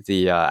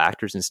the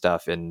actors and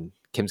stuff in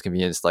Kim's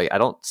Convenience, like I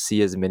don't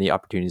see as many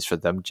opportunities for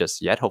them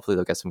just yet. Hopefully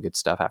they'll get some good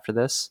stuff after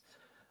this,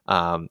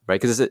 right?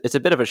 Because it's a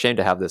bit of a shame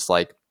to have this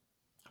like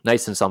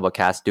nice ensemble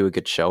cast do a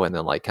good show and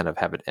then like kind of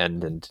have it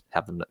end and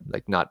have them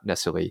like not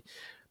necessarily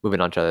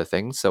moving on to other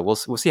things. So we'll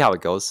see how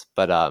it goes.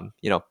 But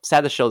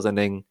sad the show's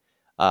ending.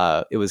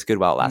 It was good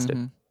while it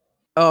lasted.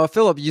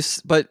 Philip,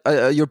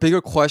 your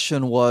bigger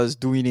question was,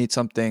 do we need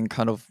something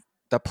kind of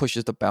that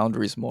pushes the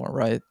boundaries more,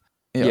 right?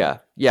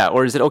 Yeah.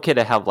 Or is it okay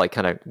to have like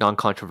kind of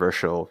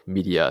non-controversial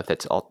media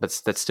that's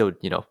still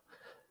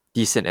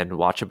decent and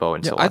watchable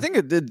and so on? I think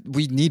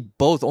we need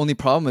both. Only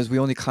problem is we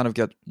only kind of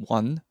get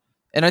one.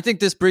 And I think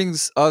this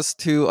brings us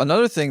to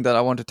another thing that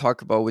I want to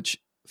talk about, which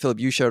Philip,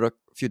 you shared a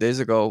few days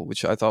ago,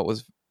 which I thought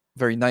was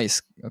very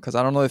nice because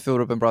I don't know if it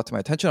would have been brought to my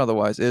attention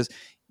otherwise, is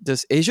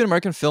this Asian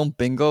American film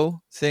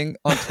bingo thing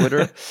on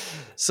Twitter.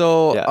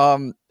 So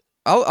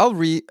I'll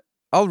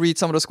read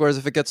some of the squares.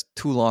 If it gets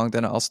too long,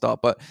 then I'll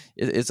stop. But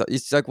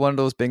it's like one of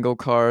those bingo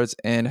cards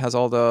and has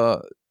all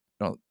the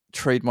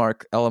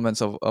trademark elements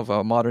of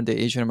a modern day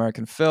Asian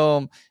American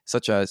film,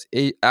 such as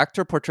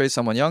actor portrays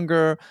someone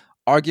younger,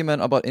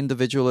 argument about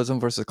individualism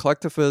versus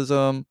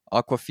collectivism,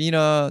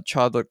 Aquafina,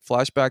 childhood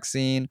flashback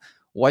scene,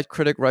 white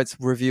critic writes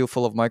review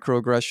full of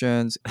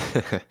microaggressions,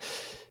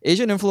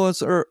 Asian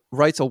influencer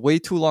writes a way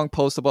too long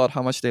post about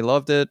how much they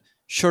loved it,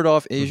 shirt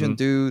off Asian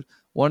dude,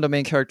 one of the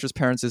main character's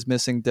parents is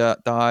missing,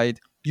 died,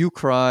 you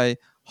cry,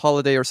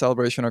 holiday or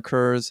celebration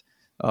occurs,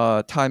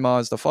 Taima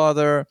is the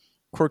father,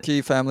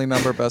 quirky family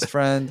member best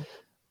friend,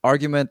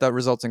 argument that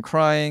results in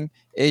crying,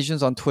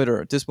 Asians on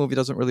Twitter, this movie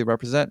doesn't really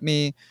represent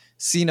me,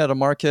 scene at a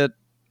market,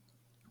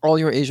 all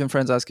your Asian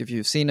friends ask if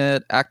you've seen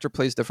it, actor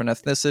plays different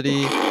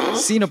ethnicity,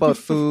 scene about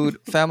food,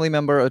 family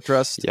member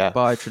addressed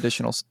by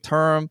traditional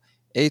term,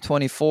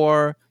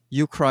 A24,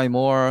 you cry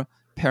more,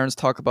 parents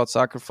talk about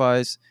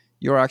sacrifice,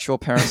 your actual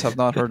parents have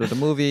not heard of the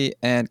movie,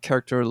 and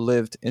character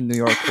lived in New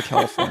York or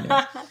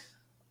California.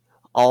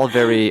 All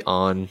very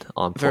on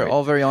point.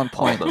 All very on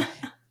point.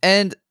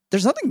 And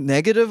there's nothing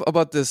negative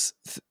about this,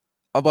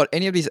 about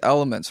any of these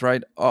elements,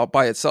 right?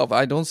 By itself,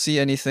 I don't see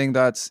anything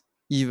that's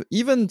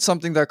even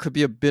something that could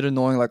be a bit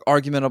annoying, like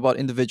argument about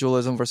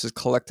individualism versus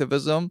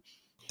collectivism.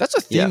 That's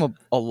a theme of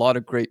a lot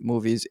of great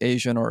movies,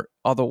 Asian or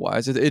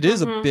otherwise. It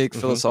is a big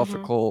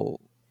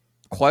philosophical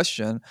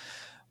question.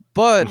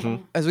 But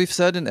as we've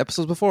said in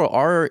episodes before,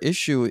 our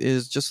issue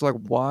is just like,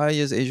 why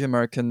is Asian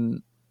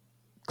American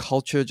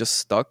culture just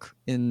stuck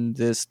in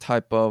this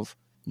type of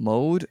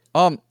mode?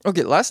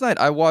 Okay, last night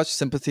I watched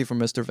Sympathy for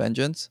Mr.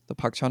 Vengeance, the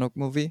Park Chan-wook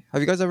movie.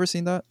 Have you guys ever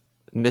seen that?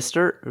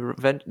 Mr.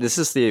 Revenge? This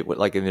is the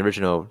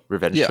original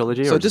Revenge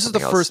trilogy? So this is the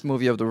first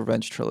movie of the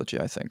Revenge trilogy,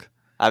 I think.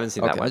 I haven't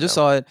seen that one. I just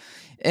saw it,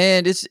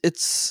 and it's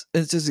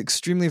just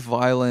extremely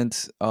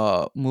violent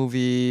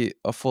movie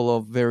full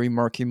of very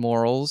murky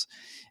morals.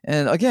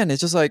 And again,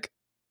 it's just like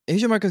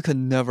Asian Americans could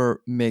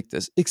never make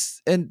this.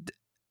 And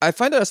I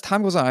find that as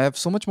time goes on, I have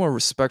so much more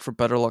respect for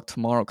Better Luck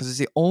Tomorrow because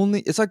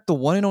it's like the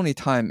one and only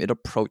time it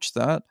approached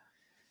that,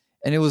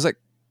 and it was like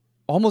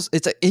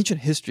it's like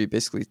ancient history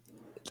basically.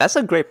 That's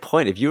a great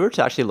point. If you were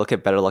to actually look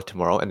at Better Luck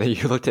Tomorrow and then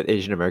you looked at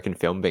Asian American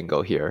film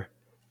bingo here,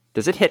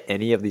 does it hit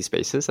any of these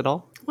spaces at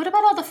all? What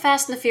about all the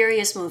Fast and the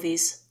Furious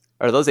movies?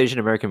 Are those Asian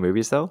American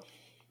movies though?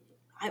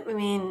 I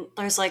mean,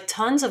 there's like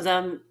tons of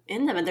them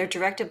in them, and they're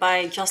directed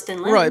by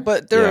Justin Lin. Right,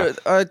 but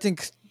I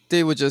think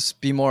they would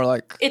just be more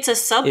like... It's a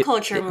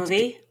subculture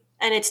movie,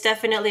 and it's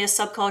definitely a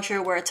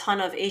subculture where a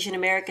ton of Asian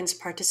Americans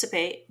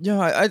participate. Yeah,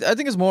 I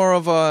think it's more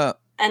of a...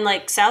 And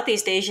like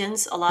Southeast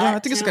Asians a lot. Yeah, I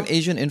think it's too. like an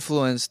Asian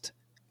influenced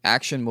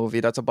action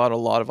movie that's about a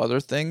lot of other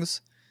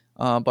things.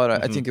 But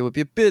I think it would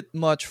be a bit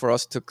much for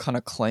us to kind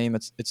of claim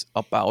it's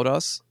about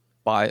us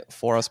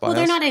for us by Well,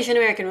 they're us. not Asian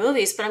American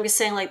movies, but I'm just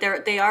saying like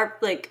they are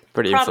like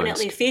Pretty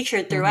prominently influenced.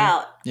 featured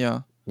throughout.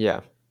 Yeah. Yeah.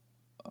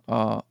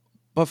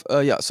 But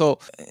yeah, so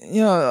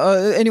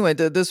yeah. Anyway,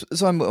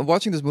 so I'm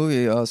watching this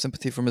movie,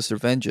 Sympathy for Mr.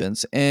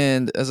 Vengeance,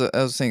 and as I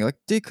was saying, like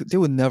they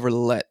would never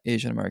let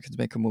Asian Americans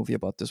make a movie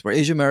about this, where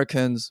Asian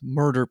Americans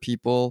murder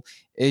people.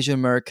 Asian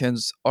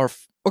Americans are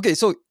okay.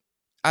 So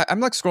I'm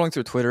like scrolling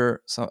through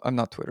Twitter. So I'm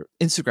not Twitter,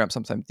 Instagram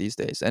sometimes these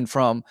days, and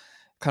from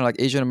kind of like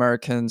Asian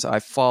Americans I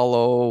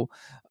follow,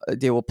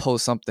 they will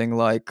post something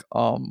like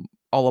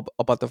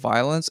about the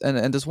violence,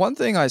 and there's one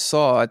thing I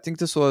saw. I think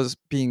this was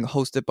being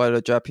hosted by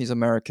the Japanese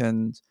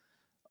Americans,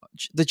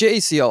 the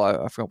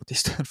JACL. I forgot what they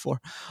stand for.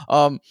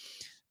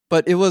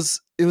 But it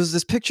was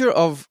this picture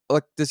of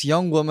like this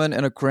young woman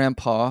and a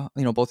grandpa,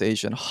 both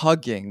Asian,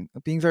 hugging,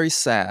 being very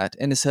sad,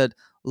 and it said,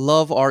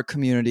 "Love our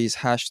communities,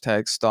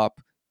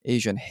 #stop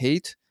Asian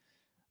hate."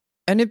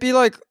 And it'd be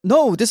like,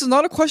 no, this is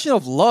not a question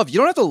of love. You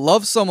don't have to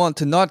love someone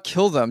to not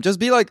kill them. Just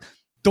be like,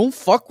 don't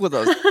fuck with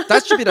us.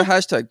 That should be the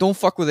hashtag. Don't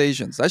fuck with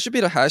Asians. That should be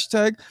the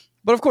hashtag.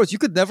 But of course, you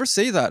could never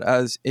say that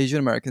as Asian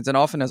Americans, and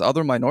often as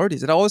other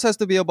minorities. It always has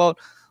to be about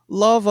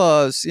love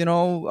us.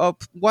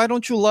 Why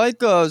don't you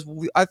like us?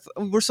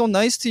 We're so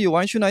nice to you.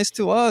 Why aren't you nice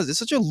to us? It's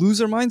such a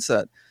loser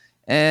mindset.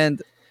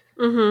 And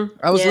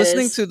I was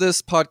listening to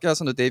this podcast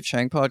on the Dave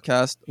Chang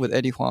podcast with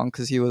Eddie Huang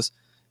because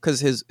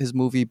his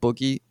movie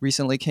Boogie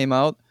recently came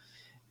out.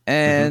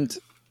 And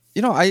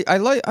I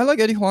like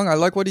Eddie Huang. I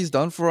like what he's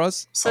done for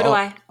us. So do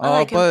I. I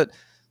like him. But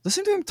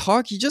listening to him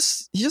talk, he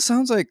just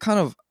sounds like kind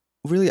of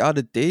really out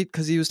of date,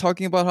 because he was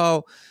talking about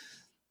how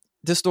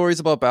this story is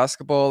about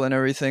basketball and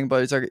everything.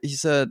 But it's like, he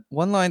said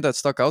one line that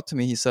stuck out to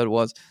me. He said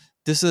was,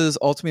 "This is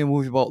ultimately a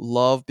movie about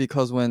love,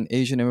 because when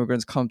Asian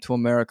immigrants come to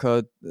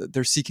America,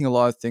 they're seeking a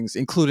lot of things,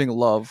 including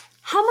love."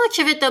 How much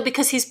of it though,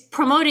 because he's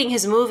promoting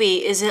his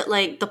movie, is it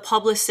like the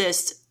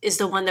publicist is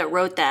the one that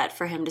wrote that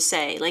for him to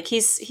say? Like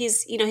he's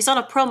on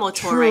a promo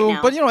tour right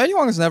now. But Eddie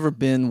Huang has never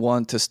been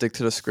one to stick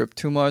to the script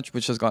too much,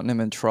 which has gotten him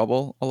in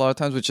trouble a lot of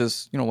times, which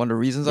is one of the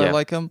reasons I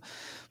like him.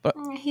 But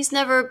he's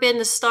never been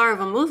the star of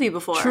a movie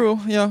before. True,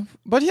 yeah.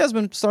 But he has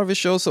been star of his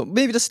show, so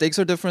maybe the stakes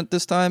are different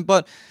this time.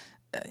 But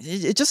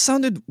it just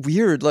sounded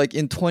weird, like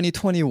in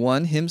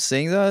 2021, him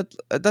saying that.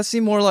 That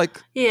seemed more like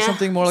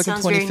something more like in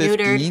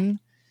 2015.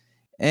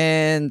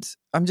 And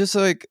I'm just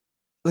like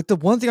the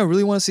one thing I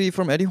really want to see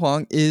from Eddie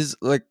Huang is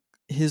like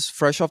his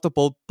fresh off the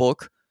boat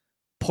book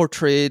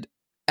portrayed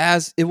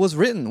as it was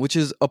written, which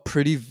is a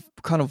pretty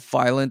kind of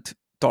violent,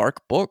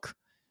 dark book.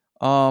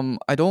 I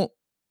don't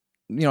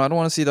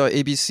want to see the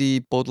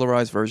ABC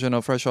Baudelarized version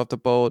of Fresh Off the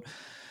Boat.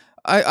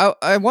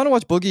 I want to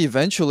watch Boogie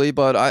eventually,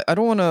 but I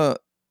don't want to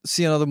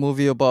see another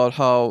movie about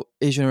how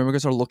Asian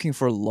immigrants are looking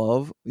for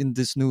love in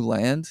this new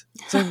land.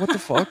 It's like, what the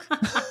fuck?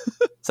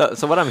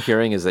 So what I'm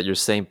hearing is that you're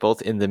saying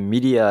both in the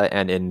media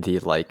and in the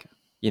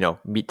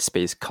meat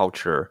space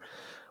culture,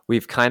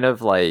 we've kind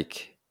of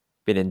like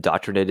been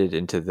indoctrinated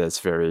into this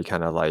very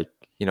kind of like,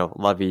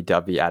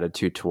 lovey-dovey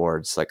attitude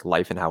towards like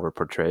life and how we're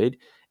portrayed.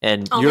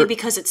 And only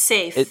because it's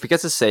safe.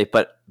 Because it's safe,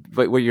 but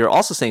what you're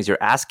also saying is you're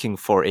asking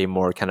for a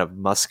more kind of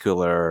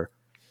muscular,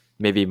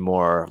 maybe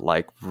more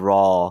like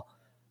raw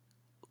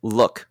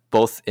look,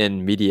 both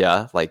in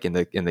media, like in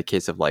the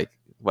case of like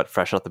what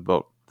Fresh Off the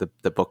Boat,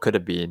 the book could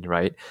have been,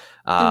 right?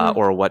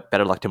 Or what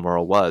Better Luck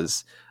Tomorrow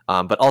was,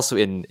 but also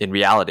in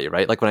reality,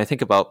 right? Like when I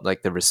think about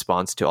like the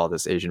response to all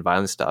this Asian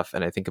violence stuff,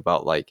 and I think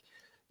about like,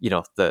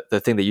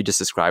 the thing that you just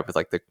described with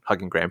like the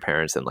hugging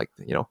grandparents and like,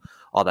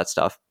 all that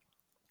stuff.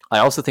 I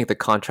also think the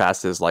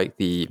contrast is like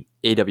the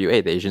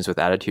AWA, the Asians with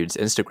Attitudes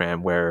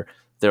Instagram, where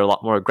they're a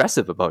lot more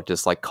aggressive about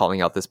just like calling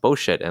out this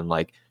bullshit and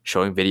like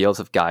showing videos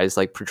of guys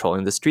like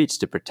patrolling the streets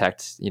to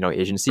protect,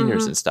 Asian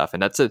seniors and stuff.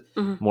 And that's a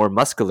more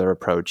muscular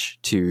approach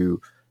to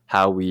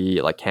how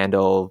we like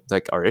handle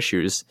like our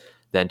issues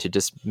than to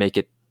just make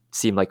it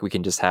seem like we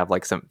can just have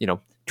like some,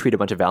 tweet a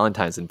bunch of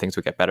Valentines and things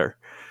will get better.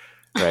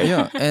 Right.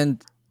 Yeah.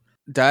 And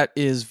that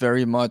is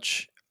very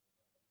much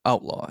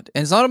outlawed,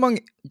 and it's not among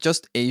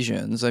just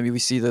Asians. I mean, we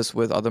see this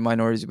with other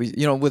minorities.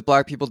 With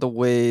Black people, the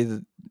way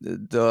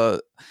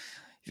the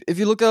if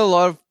you look at a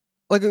lot of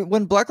like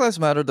when Black Lives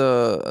Matter,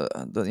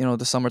 the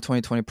summer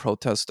 2020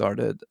 protest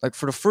started, like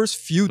for the first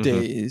few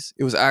days,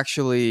 it was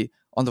actually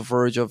on the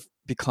verge of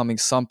becoming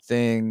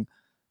something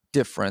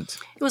different.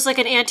 It was like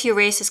an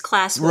anti-racist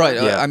class war. Right.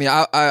 Yeah. I mean,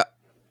 I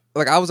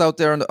was out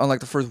there on like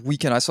the first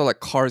weekend. I saw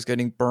like cars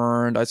getting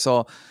burned. I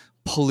saw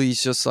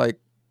police just like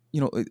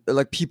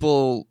like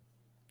people.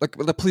 Like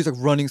the police like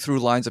running through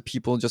lines of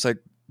people, just like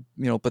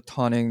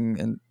batoning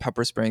and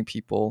pepper spraying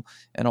people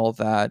and all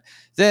that.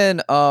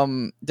 Then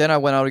I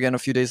went out again a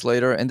few days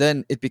later, and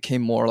then it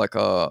became more like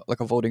a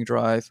voting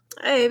drive.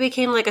 It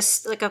became like a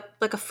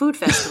food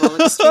festival,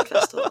 like a street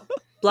festival.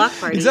 Block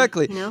party.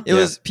 Exactly. It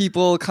was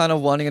people kind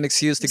of wanting an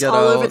excuse to get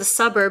all out. Over the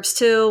suburbs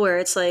too, where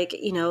it's like,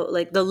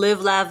 like the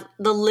live, laugh,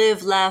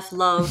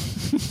 love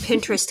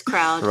Pinterest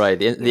crowd. Right.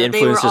 The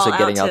influencers are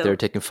getting out there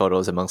taking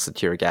photos amongst the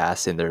tear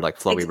gas in their like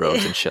flowy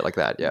roads and shit like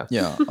that. Yeah.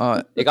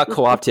 Yeah. It got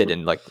co-opted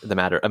in like a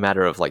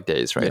matter of like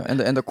days, right? Yeah,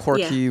 and the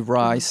quirky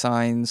rye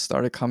signs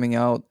started coming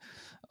out.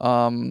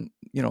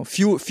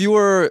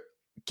 Fewer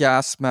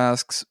gas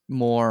masks,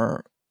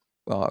 more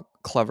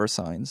clever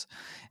signs.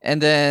 And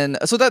then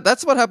so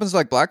that's what happens to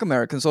like Black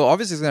Americans. So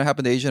obviously it's going to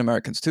happen to Asian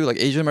Americans too. Like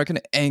Asian American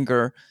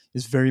anger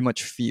is very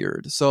much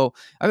feared. So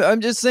I'm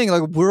just saying,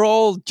 like, we're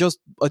all just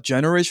a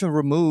generation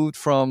removed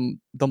from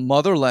the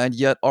motherland,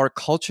 yet our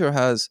culture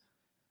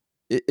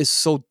is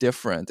so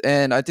different.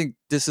 And I think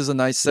this is a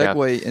nice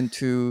segue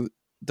into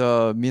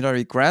the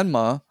Minari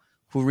grandma,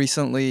 who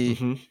recently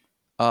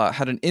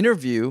had an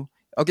interview.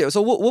 Okay,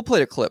 so we'll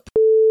play the clip.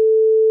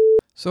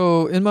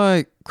 So in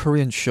my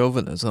Korean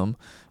chauvinism,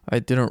 I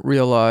didn't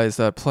realize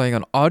that playing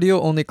an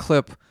audio-only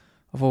clip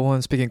of a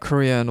woman speaking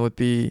Korean would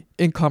be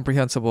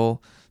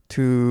incomprehensible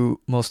to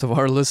most of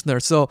our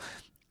listeners. So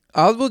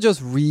I will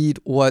just read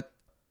what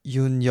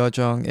Yoon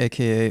Yeo-jung,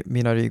 aka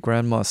Minari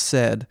Grandma,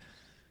 said.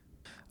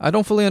 I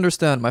don't fully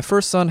understand. My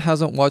first son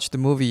hasn't watched the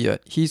movie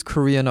yet. He's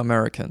Korean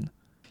American.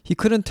 He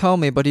couldn't tell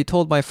me, but he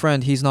told my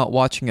friend he's not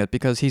watching it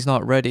because he's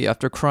not ready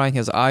after crying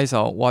his eyes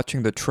out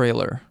watching the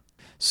trailer.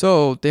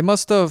 So they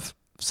must have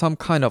some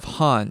kind of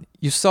Han.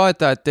 You saw it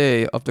that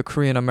day of the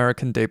Korean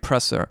American Day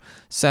presser.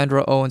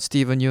 Sandra Oh and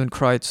Steven Yeun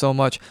cried so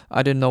much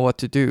I didn't know what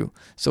to do.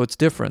 So it's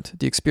different,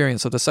 the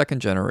experience of the second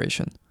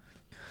generation.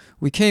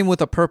 We came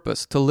with a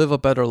purpose, to live a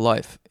better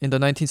life. In the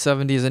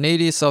 1970s and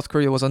 80s, South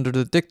Korea was under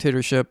the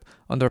dictatorship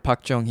under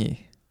Park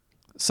Chung-hee.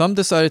 Some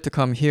decided to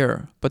come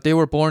here, but they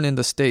were born in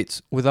the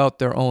States without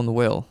their own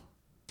will.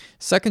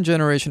 Second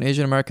generation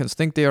Asian Americans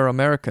think they are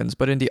Americans,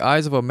 but in the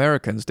eyes of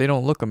Americans, they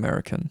don't look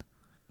American.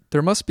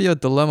 There must be a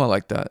dilemma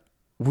like that.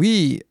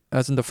 We,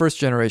 as in the first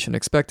generation,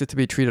 expected to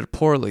be treated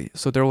poorly,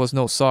 so there was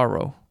no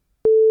sorrow.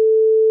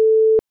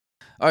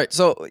 All right,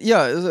 so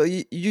yeah,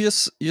 you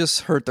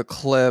just heard the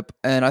clip,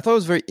 and I thought it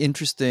was very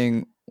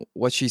interesting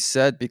what she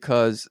said,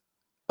 because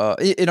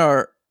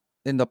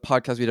in the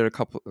podcast we did a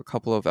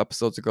couple of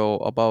episodes ago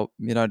about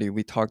Minari,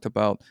 we talked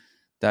about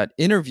that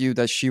interview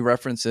that she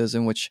references,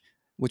 in which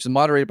is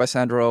moderated by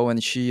Sandra Oh,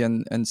 and she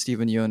and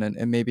Steven Yeun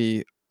and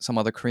maybe some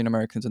other Korean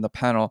Americans in the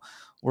panel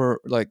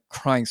were like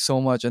crying so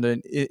much. And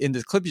then in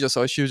this clip you just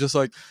saw, she was just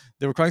like,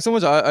 they were crying so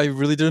much, I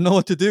really didn't know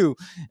what to do.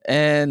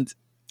 And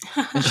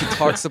she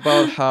talks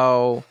about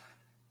how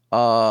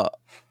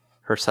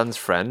her son's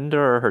friend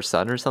or her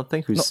son or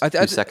something who's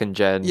second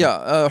gen.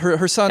 Yeah,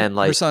 her son, and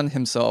like, her son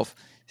himself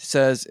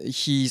says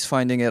he's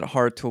finding it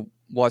hard to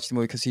watch the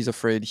movie because he's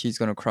afraid he's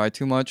going to cry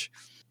too much.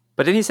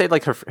 But didn't he say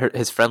like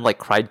his friend like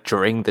cried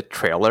during the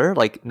trailer,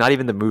 like not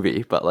even the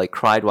movie, but like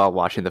cried while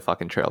watching the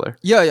fucking trailer?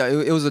 Yeah,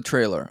 it was a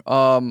trailer.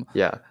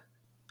 Yeah.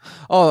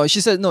 Oh,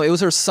 she said no, it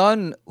was her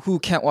son who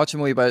can't watch the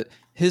movie, but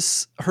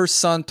her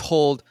son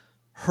told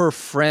her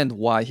friend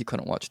why he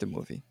couldn't watch the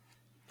movie.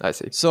 I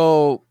see.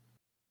 So,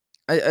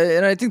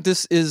 I think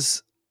this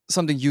is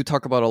something you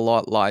talk about a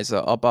lot, Liza,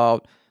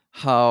 about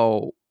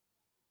how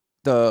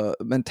the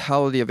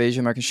mentality of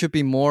Asian Americans should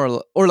be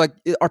more, or like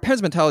our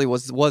parents' mentality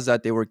was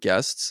that they were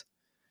guests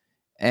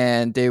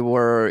and they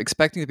were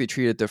expecting to be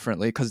treated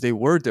differently because they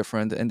were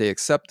different and they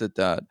accepted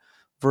that,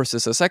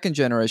 versus a second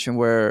generation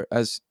where,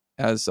 as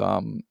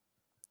Yoon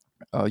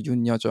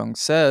Yeo-jung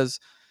says,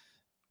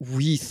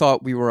 we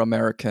thought we were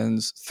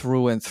Americans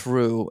through and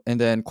through, and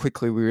then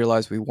quickly we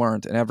realized we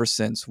weren't, and ever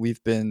since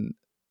we've been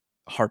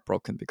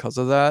heartbroken because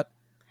of that.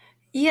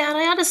 Yeah, and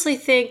I honestly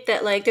think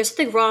that like there's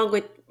something wrong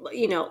with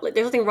like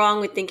there's nothing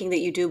wrong with thinking that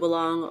you do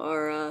belong,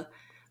 or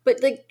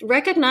but like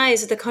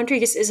recognize that the country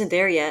just isn't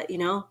there yet.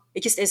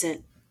 It just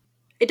isn't.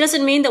 It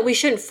doesn't mean that we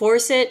shouldn't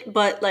force it,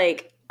 but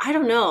like I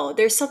don't know,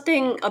 there's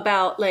something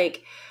about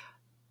like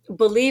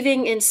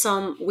believing in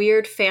some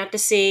weird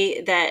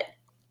fantasy that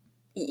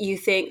you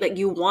think like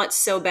you want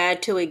so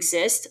bad to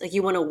exist, like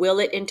you want to will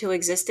it into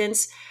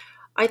existence.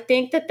 I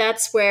think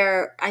that's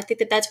where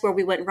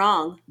we went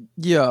wrong.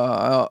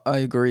 Yeah, I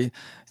agree.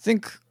 I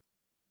think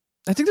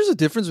there's a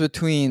difference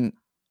between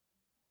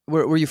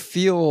where you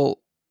feel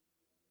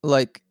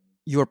like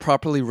you are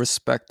properly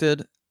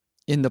respected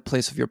in the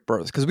place of your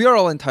birth, because we are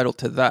all entitled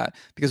to that,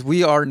 because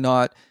we are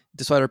not,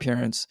 despite our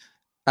appearance,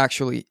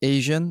 actually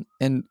Asian,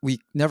 and we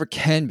never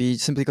can be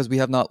simply because we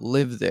have not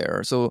lived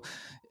there. So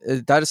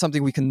that is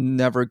something we can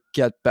never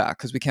get back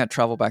because we can't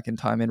travel back in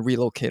time and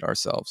relocate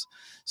ourselves.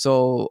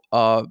 So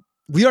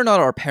we are not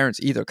our parents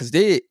either, because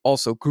they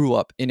also grew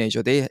up in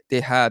Asia.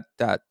 They had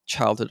that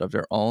childhood of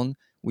their own,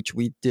 which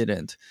we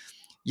didn't.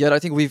 Yet I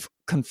think we've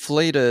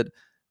conflated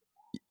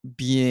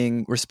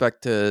being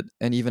respected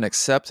and even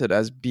accepted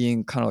as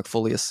being kind of like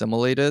fully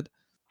assimilated.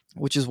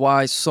 which is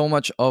why so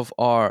much of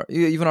our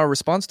even our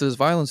response to this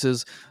violence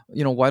is,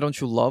 why don't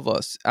you love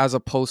us, as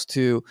opposed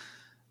to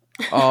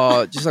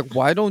just like,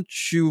 why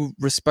don't you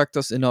respect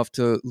us enough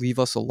to leave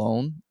us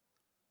alone.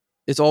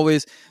 It's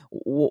always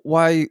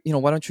why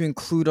don't you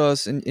include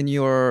us in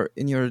your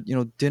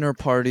dinner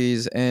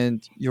parties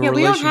and your Yeah,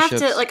 we don't have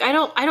relationships. to, like, I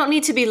don't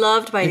need to be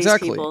loved by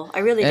Exactly. these people. I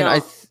really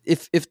And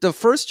don't. if the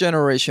first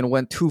generation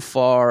went too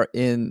far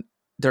in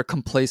their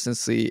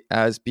complacency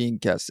as being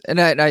guests,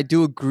 and I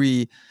do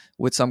agree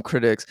with some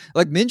critics,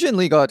 like Minjin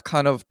Lee got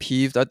kind of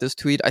peeved at this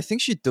tweet. I think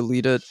she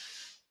deleted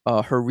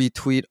her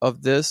retweet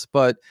of this,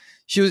 but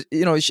she was,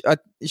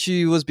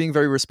 she was being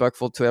very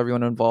respectful to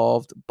everyone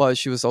involved, but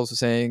she was also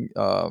saying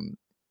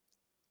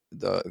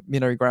the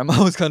Minari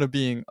grandma was kind of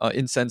being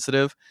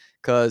insensitive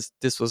because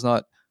this was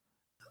not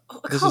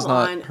Come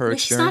on. her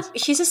experience.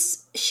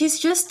 She's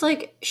just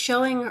like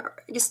sharing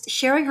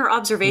her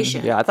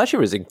observation. Yeah, I thought she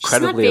was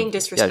incredibly being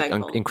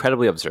disrespectful.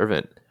 incredibly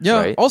observant. Yeah.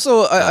 Right?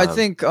 Also, I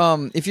think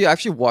if you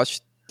actually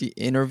watch the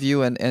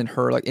interview and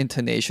her like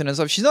intonation and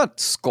stuff, she's not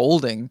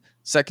scolding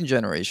second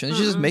generation.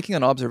 She's just making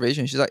an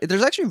observation. She's like,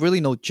 there's actually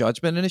really no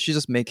judgment in it. She's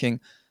just making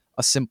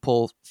a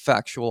simple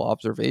factual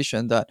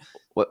observation that.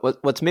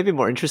 What's maybe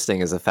more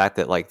interesting is the fact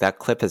that like that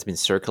clip has been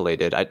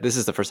circulated. This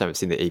is the first time I've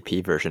seen the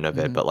AP version of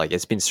it, but like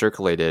it's been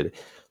circulated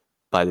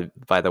by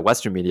the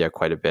Western media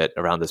quite a bit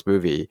around this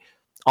movie,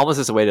 almost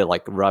as a way to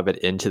like rub it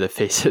into the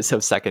faces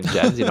of second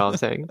gens. You know what I'm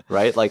saying,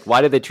 right? Like, why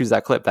did they choose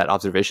that clip? That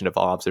observation of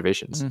all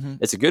observations.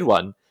 It's a good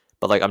one,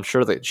 but like I'm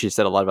sure that she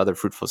said a lot of other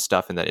fruitful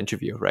stuff in that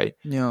interview, right?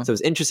 Yeah. So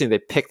it's interesting they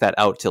picked that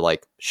out to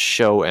like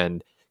show,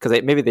 and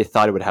because maybe they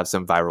thought it would have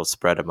some viral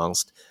spread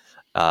amongst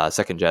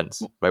second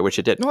gens, right? Which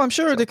it did. No, I'm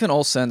sure they can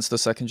all sense the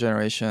second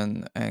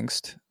generation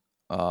angst.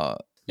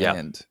 Yeah.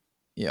 And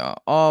yeah.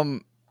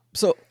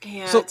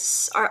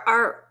 It's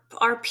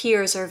our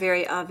peers are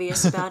very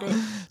obvious about it.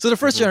 So the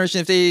first generation,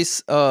 if they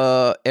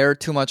err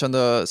too much on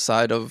the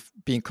side of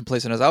being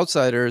complacent as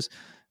outsiders,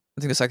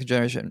 I think the second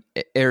generation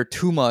err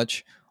too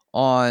much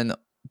on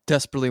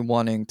desperately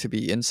wanting to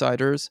be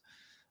insiders,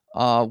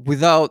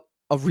 without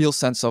a real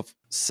sense of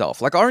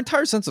self. Like, our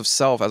entire sense of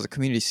self as a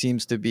community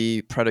seems to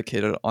be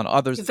predicated on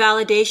others.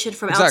 Validation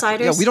from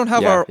outsiders. Yeah, we don't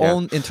have our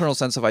own internal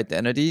sense of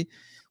identity,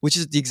 which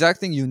is the exact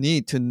thing you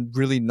need to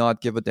really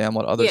not give a damn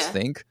what others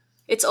think.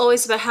 It's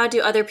always about how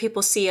do other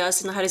people see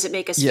us and how does it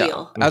make us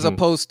feel. As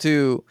opposed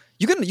to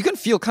you can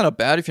feel kind of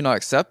bad if you're not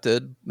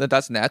accepted.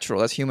 That's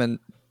natural. That's human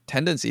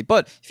tendency.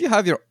 But if you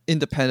have your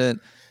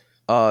independent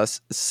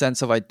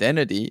sense of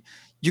identity,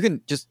 you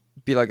can just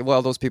be like,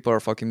 well, those people are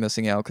fucking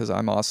missing out because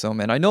I'm awesome,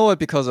 and I know it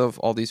because of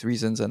all these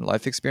reasons and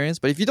life experience.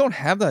 But if you don't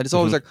have that, it's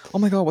always like, oh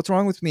my god, what's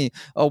wrong with me?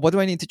 What do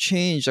I need to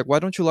change? Like, why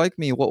don't you like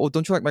me? What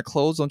don't you like my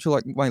clothes? Don't you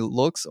like my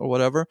looks or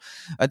whatever?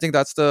 I think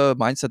that's the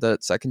mindset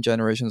that second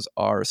generations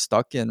are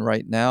stuck in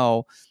right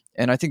now,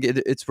 and I think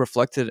it's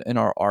reflected in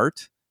our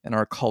art and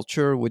our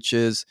culture, which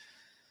is,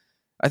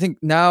 I think,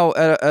 now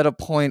at a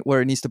point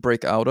where it needs to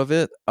break out of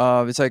it.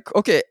 It's like,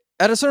 okay,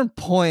 at a certain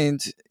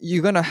point,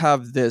 you're gonna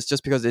have this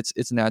just because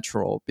it's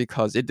natural,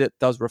 because it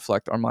does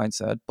reflect our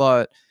mindset.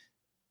 But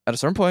at a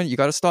certain point, you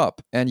got to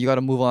stop and you got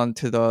to move on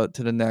to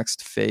the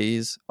next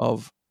phase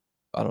of,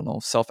 I don't know,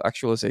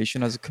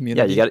 self-actualization as a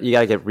community. Yeah, you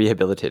gotta get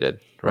rehabilitated,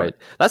 right?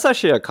 That's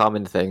actually a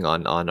common thing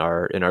in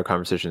our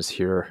conversations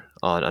here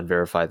on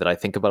Unverified that I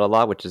think about a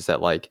lot, which is that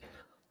like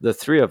the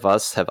three of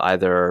us have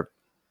either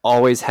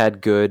always had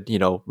good,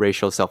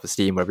 racial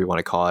self-esteem, whatever you want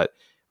to call it,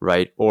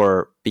 right?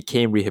 Or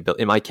became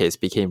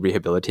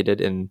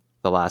rehabilitated in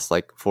the last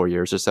like 4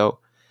 years or so,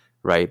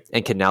 right?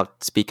 And can now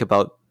speak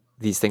about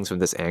these things from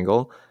this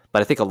angle.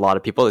 But I think a lot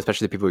of people,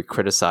 especially the people we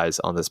criticize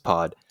on this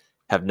pod,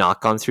 have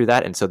not gone through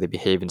that, and so they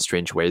behave in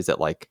strange ways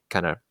that like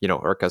kind of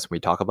irk us when we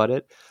talk about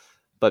it.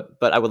 But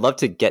I would love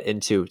to get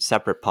into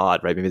separate pod,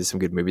 right? Maybe there's some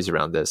good movies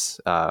around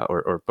this,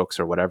 or books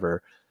or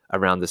whatever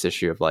around this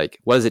issue of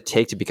like, what does it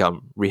take to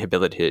become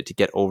rehabilitated, to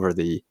get over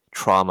the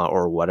trauma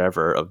or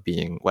whatever of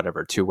being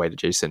too white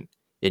adjacent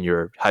in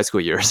your high school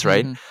years,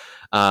 right?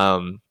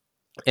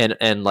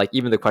 And like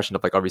even the question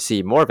of like, are we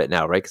seeing more of it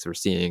now, right? Because we're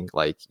seeing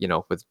like, we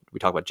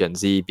talk about Gen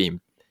Z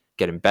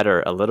getting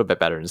better, a little bit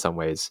better in some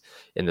ways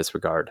in this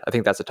regard. I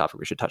think that's a topic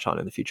we should touch on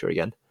in the future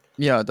again.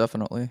 Yeah,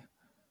 definitely.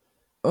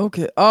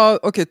 Okay.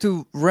 Okay.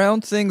 To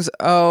round things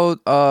out,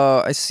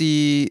 I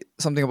see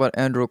something about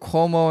Andrew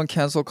Cuomo and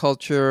cancel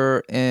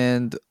culture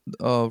and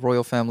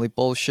royal family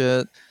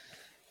bullshit.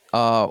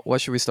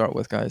 What should we start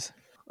with, guys?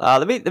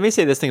 Let me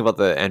say this thing about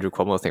the Andrew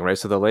Cuomo thing, right?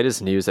 So the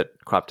latest news that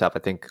cropped up, I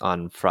think,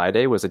 on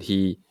Friday was that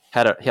he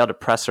held a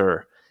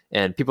presser,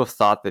 and people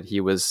thought that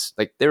he was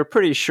like, they were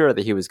pretty sure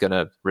that he was going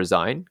to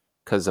resign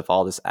because of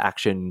all this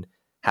action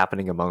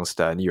happening amongst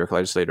New York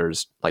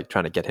legislators, like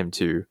trying to get him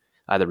to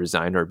either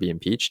resign or be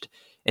impeached.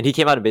 And he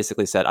came out and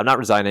basically said, I'm not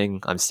resigning.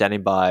 I'm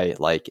standing by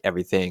like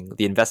everything.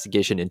 The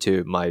investigation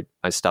into my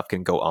stuff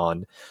can go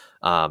on.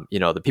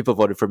 The people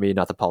voted for me,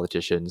 not the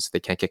politicians. They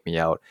can't kick me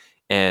out.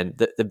 And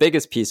the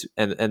biggest piece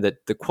and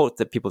the quote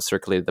that people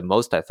circulated the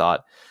most, I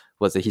thought,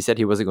 was that he said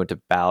he wasn't going to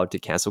bow to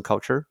cancel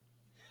culture.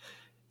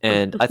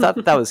 And I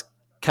thought that was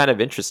kind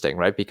of interesting,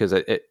 right? Because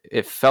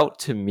it felt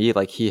to me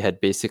like he had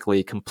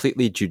basically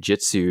completely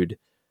jujitsu'd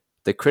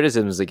the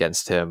criticisms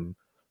against him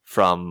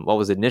from what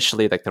was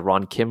initially like the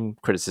Ron Kim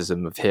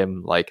criticism of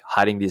him like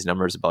hiding these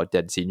numbers about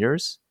dead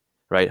seniors,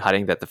 right?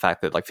 Hiding that the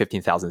fact that like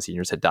 15,000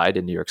 seniors had died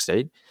in New York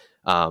State,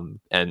 and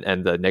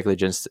the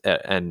negligence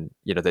and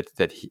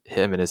that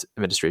him and his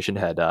administration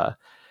had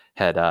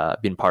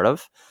been part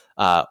of,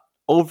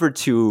 over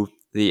to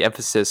the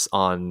emphasis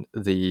on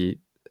the,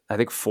 I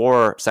think,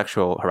 4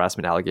 sexual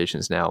harassment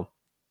allegations now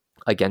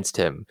against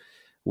him,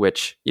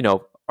 which,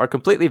 are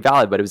completely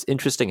valid, but it was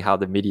interesting how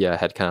the media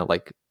had kind of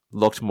like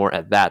looked more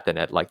at that than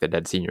at like the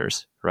dead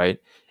seniors, right?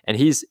 And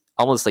he's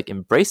almost like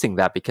embracing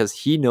that because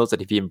he knows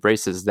that if he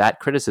embraces that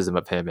criticism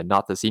of him and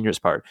not the seniors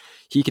part,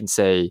 he can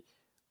say,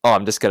 oh,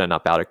 I'm just going to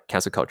not bow to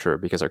cancel culture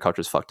because our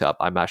culture is fucked up.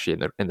 I'm actually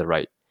in the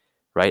right,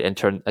 and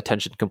turn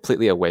attention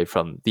completely away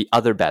from the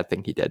other bad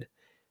thing he did,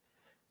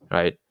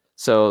 right?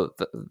 So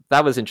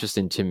that was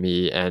interesting to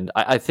me, and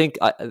I think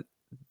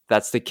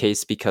that's the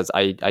case because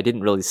I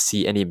didn't really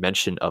see any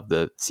mention of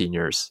the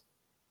seniors,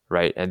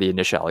 right, and the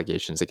initial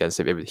allegations against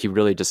him. He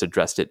really just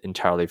addressed it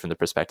entirely from the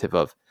perspective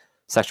of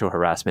sexual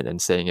harassment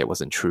and saying it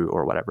wasn't true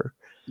or whatever.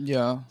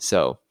 Yeah.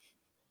 So,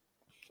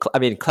 I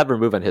mean, clever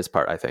move on his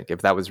part, I think,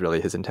 if that was really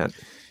his intent.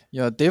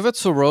 Yeah, David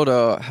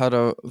Sirota had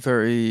a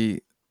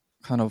very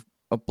kind of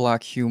a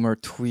black humor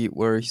tweet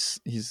where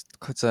he's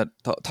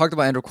talked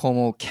about Andrew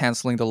Cuomo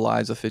canceling the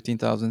lives of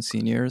 15,000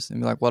 seniors,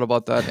 and be like, what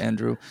about that,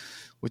 Andrew?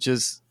 Which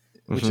is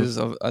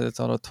I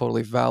thought a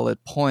totally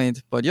valid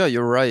point. But yeah,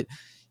 you're right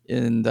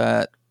in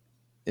that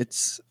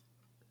it's,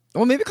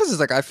 well, maybe because it's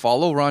like I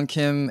follow Ron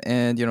Kim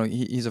and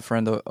he's a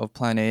friend of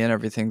Plan A and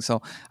everything,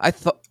 so I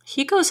thought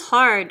he goes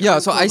hard. Yeah,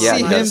 so I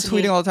see him does.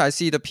 tweeting all the time. I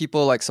see the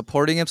people like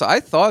supporting him, so I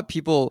thought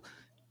people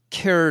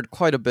cared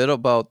quite a bit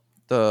about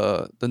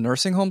the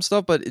nursing home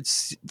stuff, but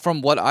it's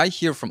from what I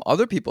hear from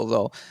other people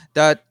though,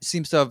 that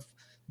seems to have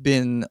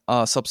been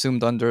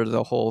subsumed under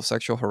the whole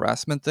sexual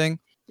harassment thing.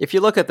 If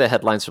you look at the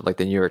headlines from like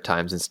the New York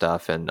Times and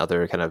stuff and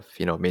other kind of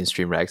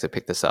mainstream rags that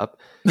pick this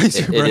up,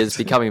 it is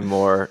becoming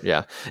more.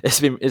 Yeah, it's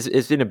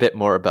been a bit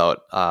more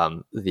about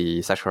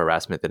the sexual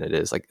harassment than it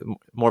is like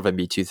more of a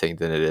Me Too thing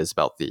than it is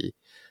about the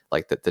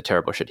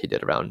terrible shit he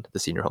did around the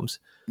senior homes.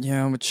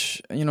 Yeah,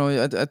 which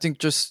I think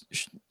just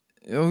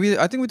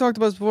I think we talked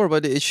about this before,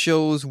 but it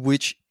shows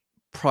which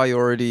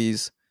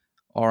priorities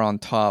are on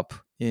top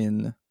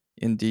in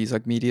these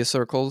like media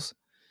circles.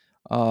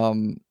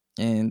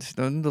 And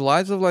the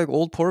lives of like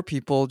old poor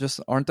people just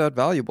aren't that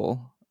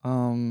valuable.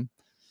 And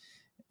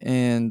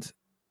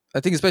I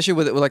think especially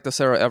with like the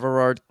Sarah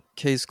Everard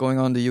case going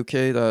on in the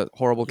UK, that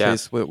horrible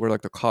case where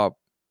like the cop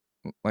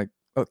like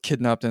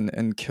kidnapped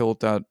and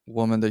killed that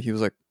woman that he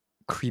was like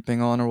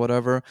creeping on or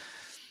whatever.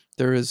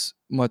 There is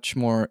much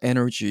more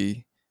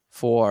energy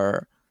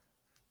for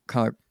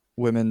kind of like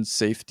women's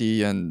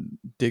safety and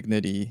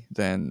dignity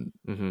than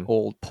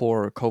old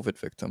poor COVID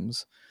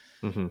victims.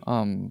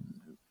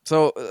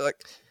 So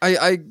like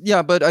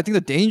but I think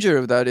the danger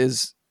of that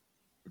is,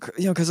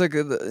 because like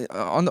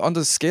on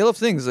the scale of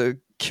things,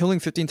 killing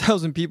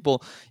 15,000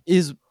 people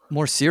is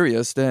more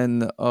serious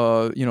than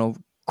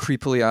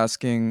creepily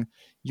asking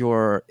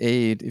your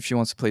aide if she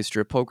wants to play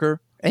strip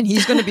poker, and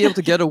he's going to be able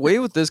to get away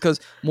with this because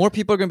more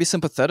people are going to be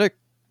sympathetic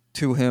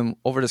to him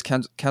over this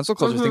cancel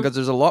culture thing, because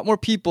there's a lot more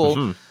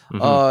people,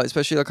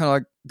 especially the kind of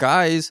like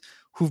guys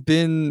who've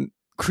been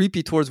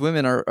creepy towards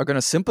women are going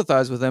to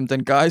sympathize with them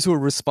than guys who are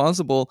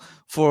responsible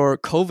for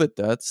COVID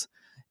deaths.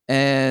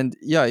 And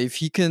yeah, if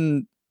he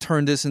can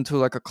turn this into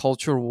like a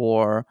culture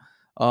war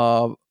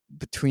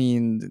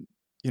between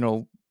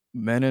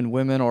men and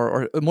women,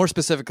 or more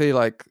specifically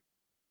like,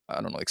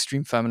 I don't know,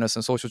 extreme feminists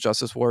and social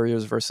justice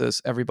warriors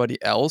versus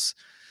everybody else,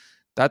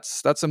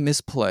 that's a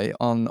misplay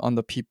on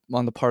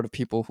the part of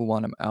people who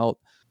want him out.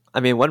 I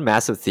mean, one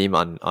massive theme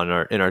in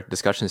our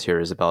discussions here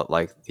is about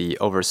like the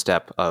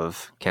overstep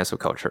of cancel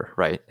culture,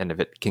 right? And if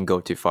it can go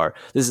too far.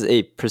 This is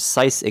a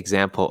precise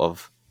example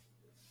of,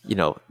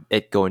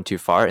 it going too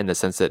far, in the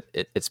sense that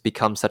it's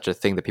become such a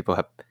thing that people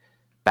have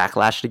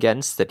backlashed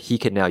against, that he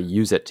can now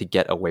use it to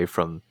get away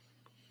from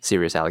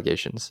serious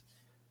allegations,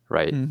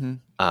 right? And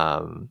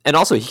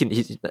also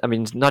he's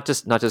not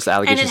just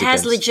allegations, and it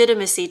has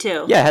legitimacy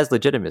too. Yeah, it has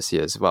legitimacy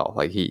as well.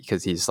 Like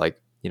because he's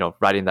like,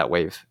 riding that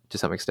wave to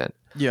some extent.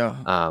 Yeah.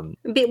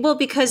 Well,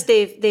 because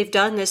they've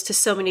done this to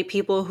so many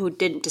people who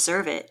didn't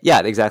deserve it. Yeah,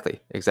 exactly,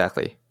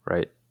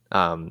 right.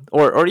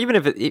 Or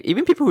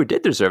even people who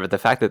did deserve it. The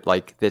fact that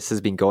like this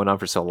has been going on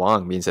for so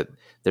long means that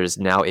there's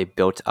now a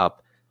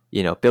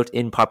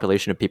built-in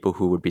population of people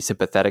who would be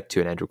sympathetic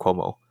to an Andrew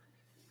Cuomo,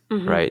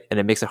 right?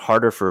 And it makes it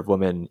harder for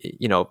women,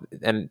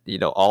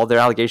 all their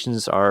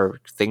allegations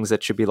are things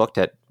that should be looked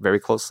at very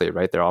closely,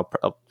 right? They're all,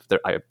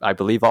 I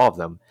believe all of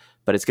them.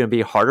 But it's going to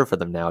be harder for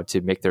them now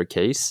to make their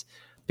case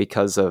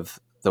because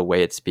of the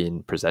way it's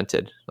been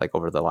presented, like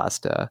over the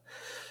last,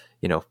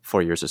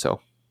 4 years or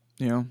so.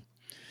 Yeah.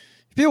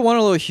 If you want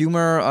a little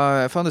humor,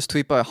 I found this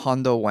tweet by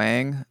Hondo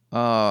Wang.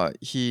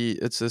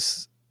 It's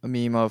this a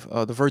meme of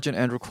the Virgin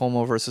Andrew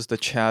Cuomo versus the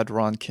Chad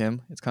Ron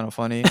Kim. It's kind of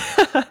funny.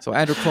 So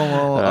Andrew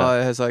Cuomo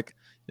has like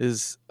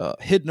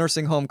hid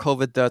nursing home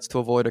COVID deaths to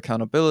avoid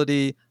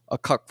accountability, a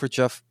cuck for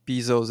Jeff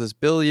Bezos'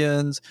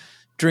 billions,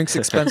 drinks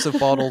expensive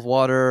bottled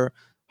water,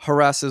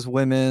 harasses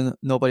women,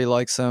 nobody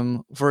likes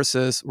him,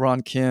 versus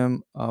Ron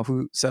Kim,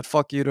 who said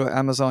fuck you to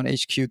Amazon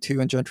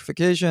HQ2 and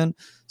gentrification,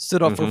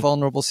 stood up for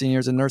vulnerable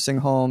seniors in nursing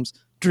homes,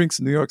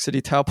 drinks New York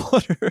City tap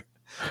water,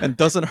 and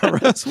doesn't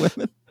harass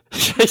women.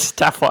 Drinks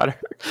tap water.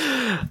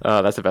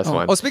 That's the best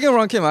one. Oh, speaking of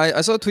Ron Kim,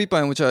 I saw a tweet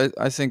by him which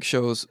I think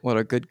shows what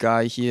a good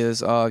guy he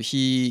is.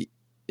 He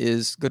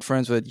is good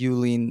friends with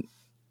Yulin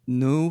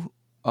Nu,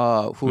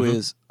 who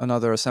is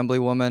another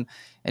assemblywoman.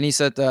 And he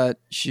said that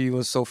she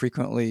was so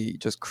frequently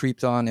just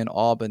creeped on in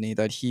Albany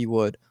that he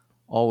would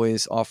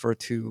always offer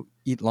to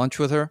eat lunch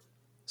with her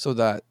so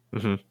that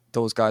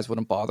those guys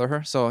wouldn't bother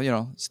her. So, you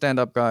know,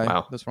 stand-up guy.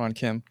 Wow. That's Ron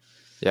Kim.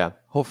 Yeah.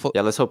 Hopefully.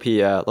 Yeah, let's hope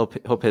he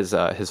hope his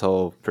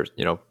whole,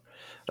 you know,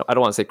 I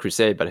don't want to say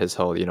crusade, but his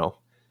whole, you know,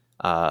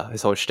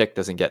 his whole shtick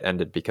doesn't get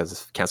ended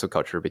because cancel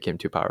culture became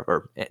too powerful,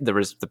 or the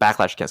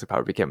backlash to cancel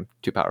culture became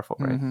too powerful,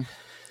 right?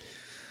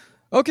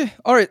 Okay,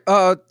 all right.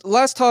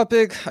 Last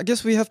topic. I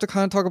guess we have to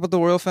kind of talk about the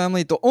royal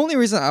family. The only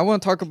reason I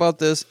want to talk about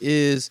this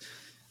is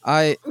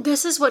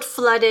This is what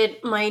flooded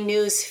my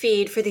news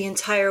feed for the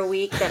entire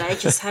week that I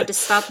just had to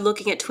stop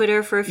looking at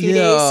Twitter for a few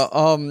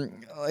days.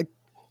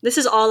 This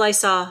is all I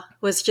saw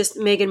was just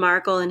Meghan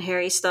Markle and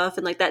Harry stuff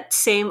and like that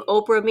same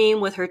Oprah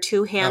meme with her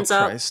two hands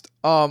up. Christ.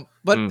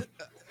 But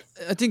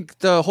I think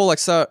the whole like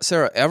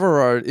Sarah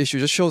Everard issue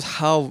just shows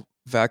how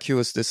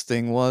vacuous this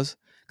thing was.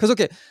 Because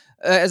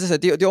as I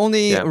said, the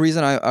only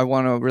reason I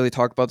want to really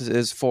talk about this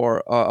is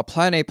for a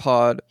Plan A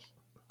pod.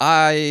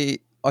 I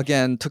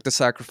again took the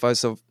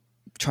sacrifice of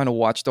trying to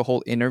watch the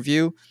whole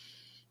interview,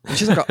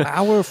 which is like an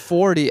hour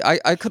 40.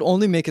 I could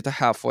only make it to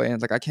halfway,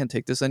 and like I can't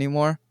take this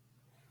anymore.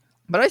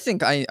 But I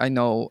think I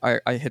know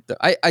I hit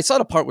I saw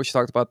the part where she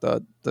talked about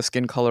the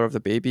skin color of the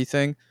baby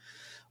thing,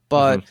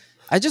 but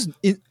I just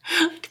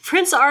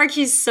Prince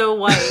Archie's so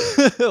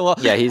white. Well,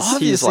 yeah,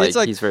 he's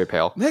like he's very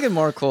pale. Meghan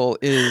Markle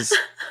is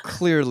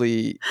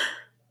clearly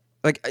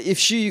like if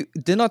she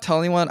did not tell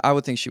anyone, I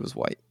would think she was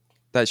white.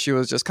 That she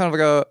was just kind of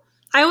like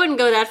I wouldn't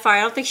go that far.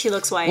 I don't think she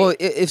looks white. Well,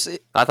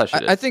 I thought she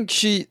did. I think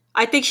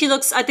she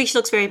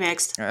looks very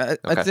mixed. I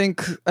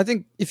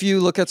think if you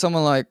look at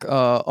someone like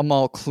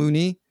Amal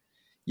Clooney,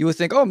 you would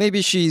think, oh,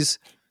 maybe she's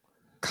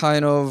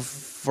kind of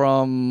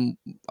from,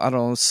 I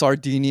don't know,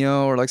 Sardinia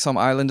or like some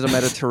island in the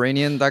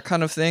Mediterranean, that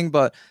kind of thing.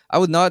 But I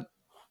would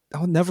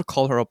never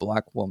call her a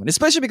black woman,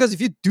 especially because if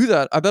you do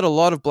that, I bet a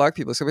lot of black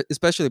people,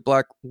 especially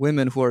black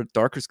women who are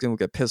darker skinned, will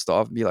get pissed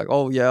off and be like,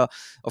 oh yeah,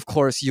 of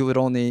course you would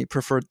only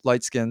prefer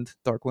light skinned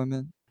dark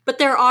women. But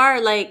there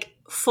are like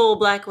full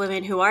black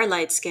women who are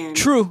light skinned.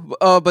 True,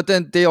 but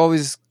then they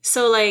always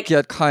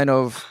get kind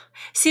of.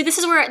 See, this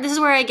is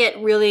where I get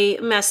really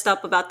messed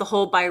up about the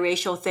whole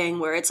biracial thing,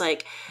 where it's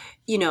like,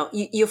 you know,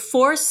 you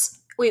force.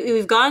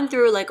 We've gone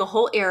through like a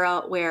whole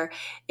era where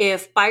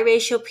if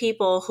biracial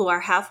people who are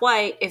half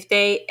white, if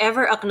they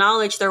ever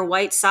acknowledge their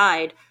white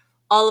side,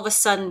 all of a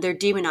sudden they're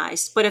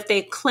demonized. But if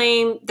they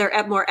claim their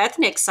more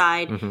ethnic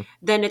side,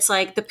 then it's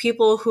like the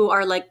people who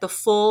are like the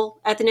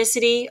full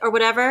ethnicity or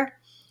whatever,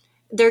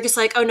 they're just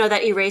like, oh no,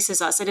 that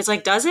erases us. And it's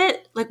like, does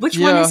it? Like, which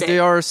one is it? They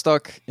are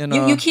stuck in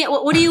you can't.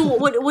 What do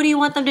you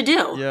want them to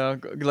do? Yeah,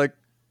 like.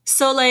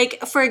 So,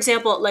 like, for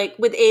example, like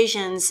with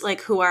Asians,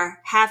 like who are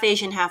half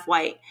Asian, half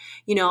white,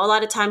 you know, a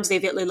lot of times they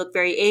look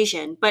very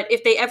Asian. But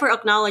if they ever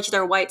acknowledge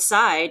their white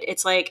side,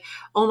 it's like,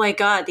 oh my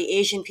God, the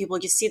Asian people,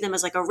 you see them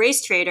as like a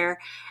race traitor.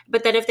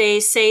 But then if they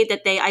say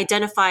that they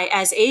identify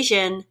as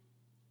Asian,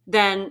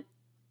 then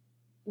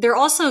they're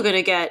also going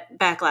to get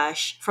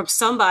backlash from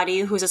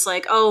somebody who's just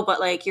like, oh, but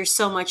like you're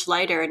so much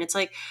lighter. And it's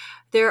like,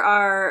 there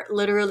are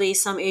literally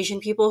some Asian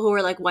people who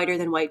are like whiter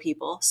than white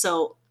people.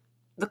 So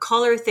the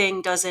color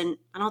thing I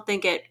don't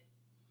think it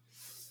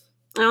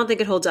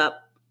holds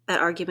up, that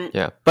argument.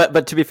 Yeah.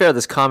 But to be fair,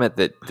 this comment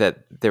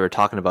that they were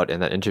talking about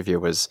in that interview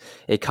was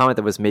a comment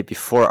that was made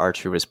before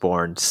Archie was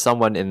born.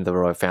 Someone in the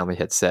royal family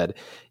had said,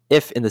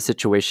 if in the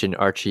situation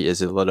Archie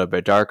is a little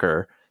bit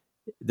darker,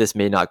 this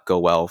may not go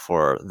well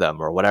for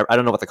them or whatever. I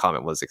don't know what the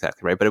comment was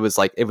exactly, right? But it was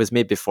like, it was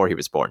made before he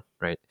was born,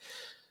 right?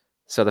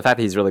 So the fact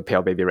that he's really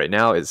pale baby right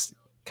now is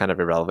kind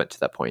of irrelevant to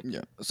that point. Yeah.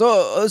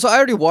 So I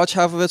already watched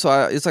half of it,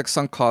 so it's like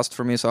sunk cost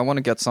for me. So I want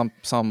to get some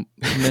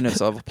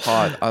minutes of a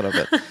pod out of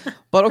it.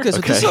 But okay,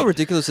 so this is how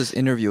ridiculous this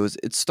interview is.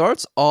 It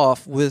starts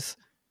off with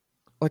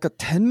like a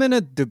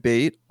 10-minute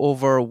debate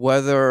over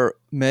whether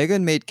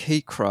Meghan made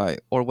Kate cry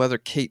or whether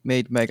Kate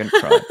made Meghan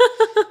cry.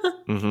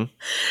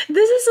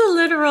 This is a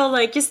literal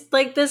like just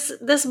like this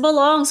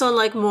belongs on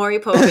like Maury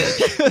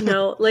Povich. You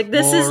know, like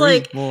this is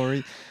like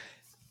Maury.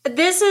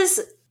 This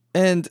is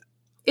and.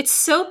 It's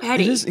so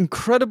petty. It is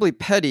incredibly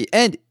petty.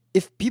 And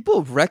if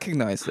people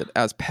recognize it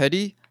as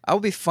petty, I will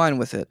be fine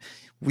with it.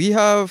 We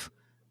have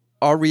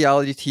our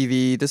reality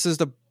TV. This is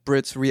the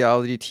Brits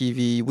reality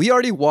TV. We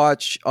already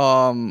watch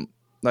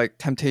like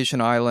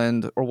Temptation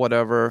Island or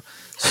whatever.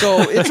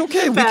 So it's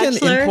okay. We can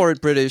Bachelor.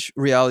 import British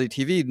reality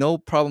TV, no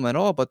problem at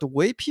all. But the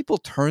way people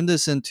turn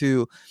this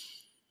into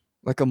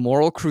like a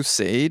moral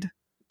crusade,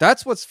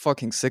 that's what's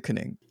fucking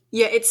sickening.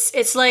 Yeah,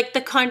 it's like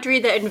the country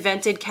that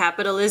invented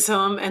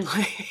capitalism and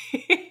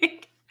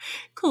like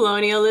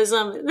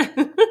colonialism,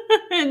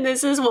 and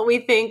this is what we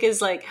think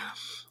is like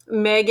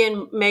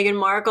Meghan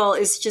Markle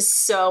is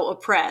just so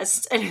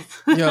oppressed. And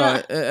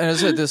Yeah, and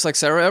as I said, this like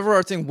Sarah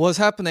Everard thing was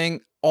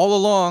happening all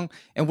along,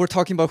 and we're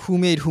talking about who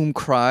made whom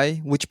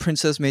cry, which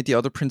princess made the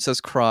other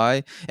princess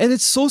cry, and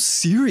it's so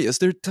serious.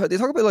 They talk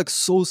about it, like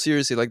so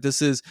seriously, like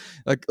this is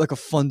like a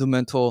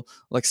fundamental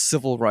like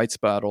civil rights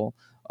battle,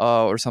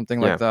 or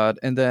something Yeah. like that.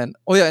 And then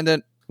and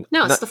then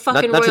no, it's Not- the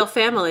fucking not to- royal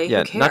family. Yeah,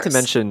 Who cares? not to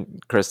mention,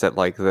 Chris, that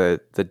like the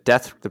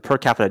per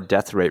capita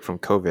death rate from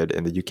COVID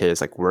in the UK is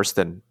like worse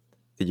than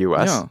the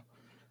US, yeah.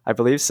 I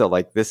believe. So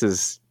like this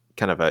is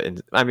kind of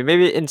I mean,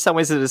 maybe in some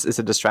ways it's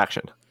a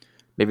distraction.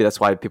 Maybe that's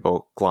why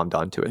people glommed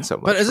onto it so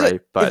much, But is right?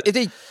 it, But if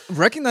they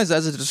recognize it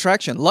as a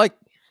distraction, like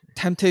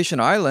Temptation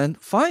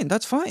Island, fine,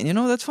 that's fine,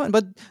 that's fine.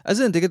 But as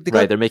in, they right,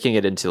 got they're making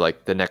it into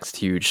like the next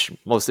huge,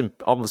 almost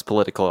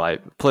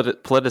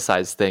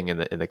politicized thing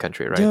in the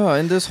country, right? yeah,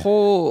 and this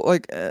whole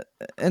like,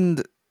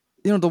 and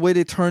the way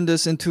they turned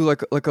this into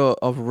like a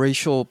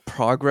racial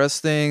progress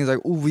thing, like,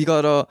 ooh, we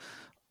got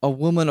a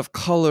woman of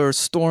color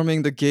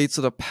storming the gates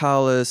of the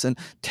palace and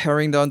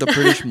tearing down the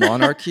British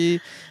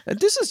monarchy. And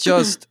this is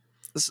just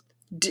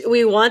Do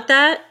we want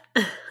that?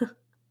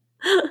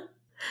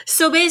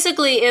 So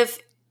basically, if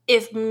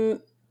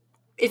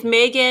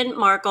Meghan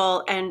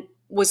Markle and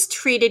was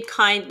treated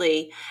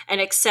kindly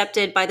and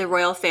accepted by the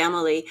royal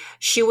family,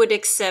 she would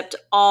accept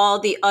all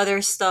the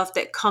other stuff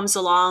that comes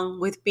along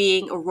with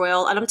being a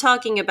royal. And I'm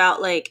talking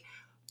about like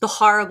the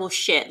horrible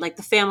shit, like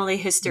the family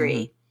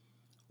history,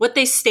 what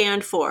they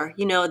stand for,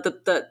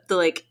 the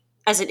like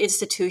as an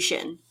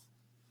institution,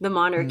 the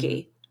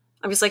monarchy.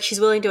 I'm just like, she's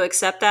willing to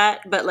accept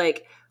that, but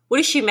like, what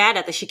is she mad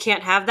at that she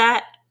can't have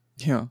that?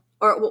 yeah.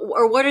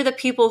 Or what are the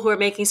people who are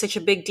making such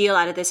a big deal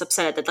out of this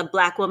upset at that the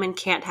black woman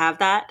can't have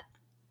that?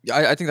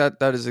 I think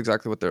that is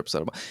exactly what they're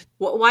upset about.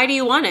 Why do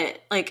you want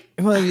it? Like,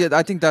 Well, yeah,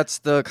 I think that's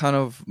the kind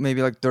of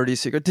maybe like dirty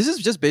secret. This is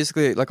just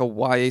basically like a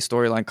YA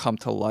storyline come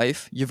to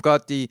life. You've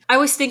got the I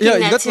was thinking you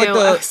that got, too. like,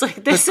 I was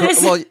like, this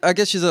is well, I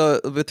guess she's a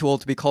bit too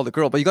old to be called a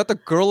girl, but you got the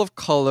girl of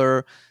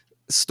color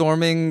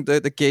storming the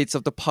gates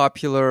of the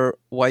popular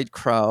white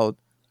crowd,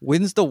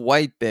 wins the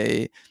White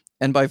Bay,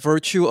 and by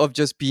virtue of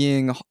just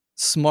being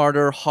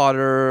smarter,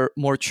 hotter,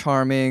 more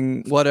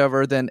charming,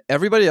 whatever than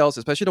everybody else,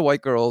 especially the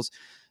white girls,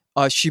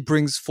 she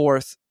brings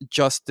forth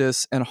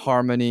justice and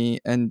harmony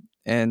and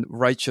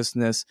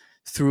righteousness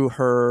through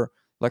her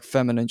like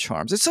feminine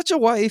charms. It's such a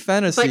YA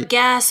fantasy. but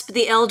gasp,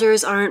 the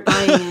elders aren't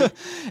buying it.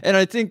 and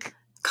I think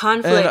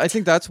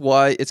Conflict. that's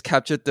why it's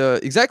captured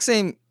the exact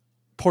same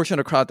portion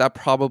of the crowd that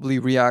probably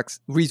reads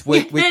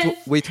way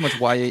too much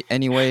YA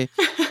anyway.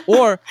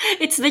 Or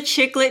It's the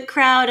chicklet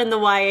crowd and the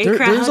YA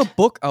crowd. there's a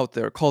book out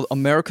there called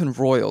American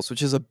Royals,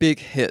 which is a big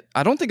hit.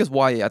 I don't think it's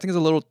YA. I think it's a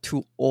little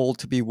too old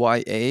to be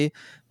YA,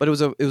 but it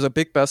was a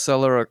big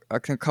bestseller a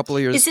couple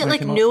of years. Is it when like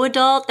came out. new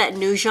adult, that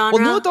new genre?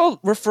 Well, new adult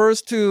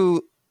refers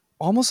to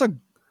almost like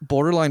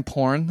borderline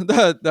porn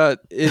that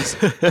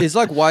is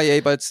like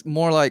YA, but it's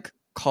more like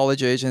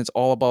college age and it's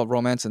all about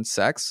romance and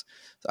sex.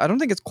 I don't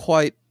think it's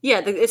quite.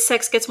 Yeah,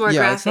 sex gets more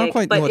Yeah, it's not graphic,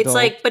 quite but new it's adult,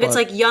 like, but it's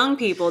but- like young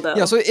people though.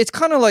 Yeah, so it's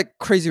kind of like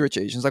Crazy Rich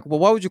Asians. Like, well,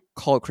 why would you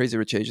call it Crazy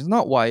Rich Asians?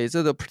 Not YA.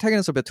 So the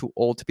protagonists are a bit too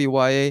old to be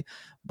YA.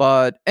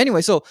 But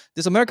anyway, so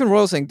this American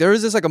Royals thing, there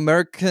is this like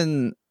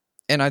American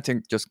and I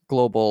think just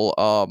global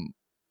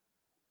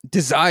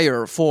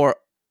desire for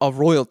a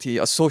royalty,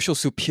 a social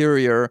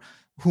superior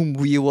whom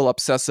we will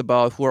obsess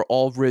about, who are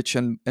all rich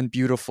and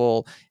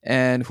beautiful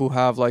and who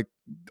have like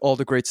all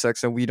the great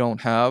sex that we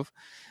don't have.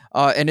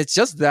 And it's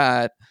just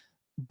that,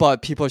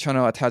 but people are trying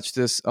to attach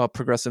this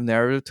progressive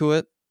narrative to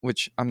it,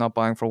 which I'm not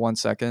buying for 1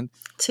 second.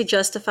 To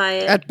justify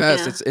it. At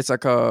best, yeah. it's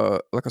like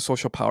a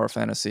social power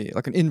fantasy,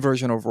 like an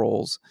inversion of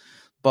roles.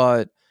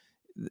 But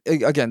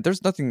again,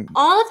 there's nothing.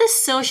 All of this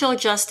social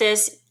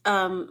justice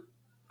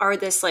are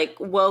this like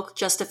woke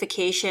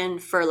justification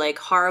for like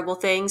horrible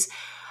things.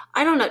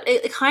 I don't know.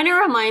 It kind of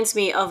reminds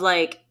me of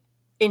like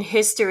in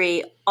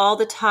history, all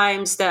the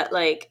times that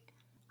like,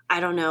 I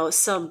don't know,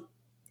 some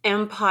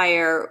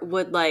empire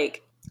would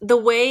like the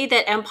way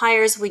that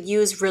empires would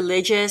use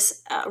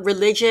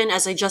religion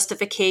as a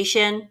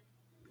justification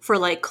for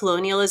like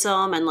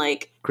colonialism and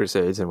like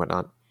Crusades and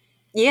whatnot.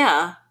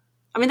 yeah.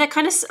 I mean, that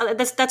kind of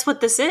that's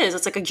what this is.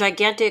 It's like a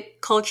gigantic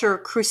culture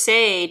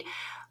crusade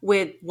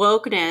with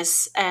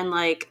wokeness and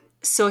like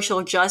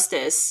social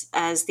justice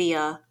as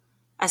the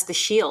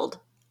shield.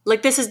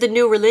 Like this is the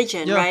new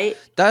religion, Yeah, right?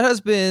 That has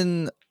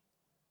been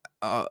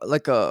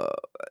like a.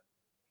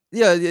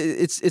 Yeah,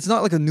 it's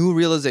not like a new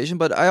realization,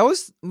 but I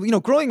always,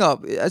 growing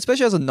up,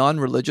 especially as a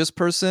non-religious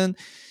person,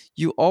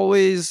 I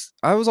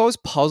was always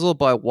puzzled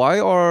by why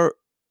are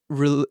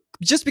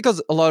just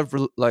because a lot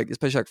of like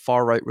especially like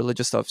far right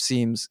religious stuff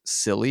seems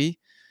silly,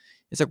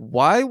 It's like,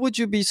 why would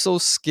you be so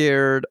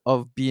scared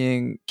of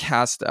being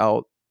cast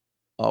out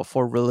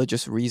for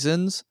religious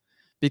reasons?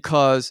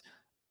 Because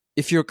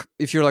if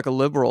you're like a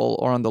liberal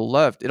or on the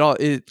left,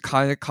 it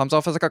kind of comes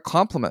off as like a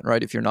compliment,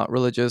 right? If you're not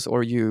religious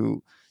or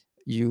you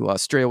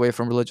stray away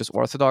from religious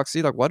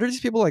orthodoxy, like what are these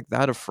people like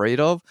that afraid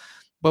of?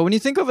 But when you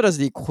think of it as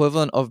the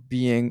equivalent of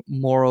being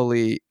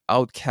morally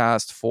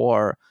outcast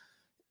for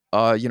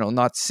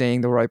not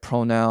saying the right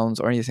pronouns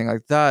or anything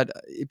like that,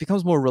 it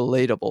becomes more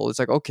relatable. It's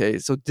like, okay,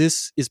 so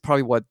this is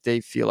probably what they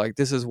feel like.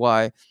 This is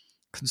why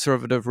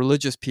conservative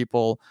religious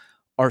people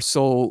are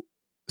so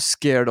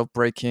scared of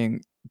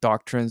breaking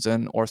doctrines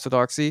and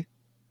orthodoxy.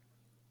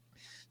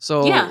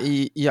 So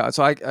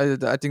so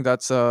I think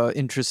that's a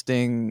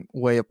interesting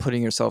way of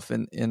putting yourself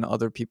in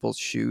other people's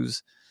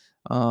shoes,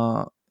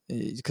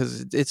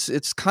 because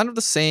it's kind of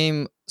the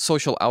same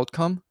social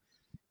outcome,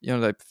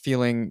 like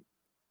feeling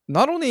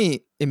not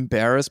only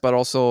embarrassed but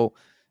also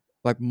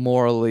like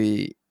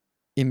morally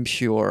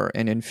impure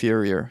and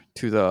inferior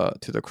to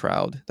the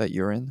crowd that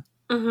you're in.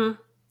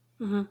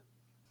 Mm-hmm. Mm-hmm.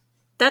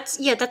 That's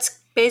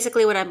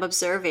basically what I'm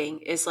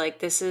observing. Is like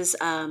this is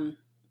when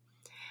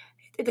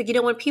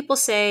people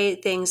say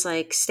things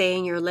like stay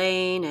in your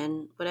lane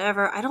and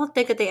whatever, I don't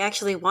think that they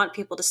actually want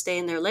people to stay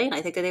in their lane.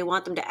 I think that they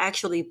want them to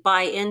actually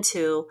buy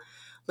into,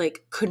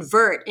 like,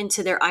 convert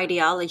into their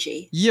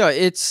ideology. Yeah,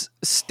 it's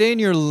stay in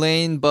your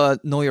lane,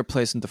 but know your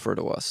place and defer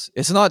to us.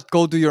 It's not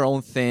go do your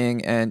own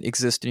thing and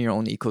exist in your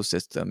own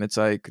ecosystem. It's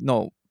like,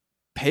 no,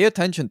 pay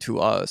attention to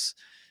us.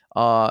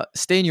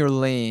 Stay in your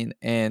lane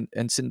and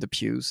sit in the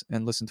pews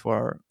and listen to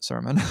our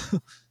sermon.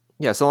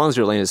 Yeah, so long as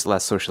your lane is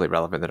less socially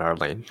relevant than our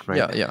lane,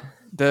 right? Yeah.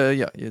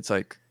 It's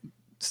like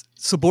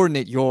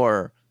subordinate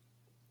your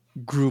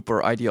group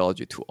or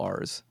ideology to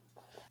ours.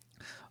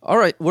 All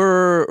right,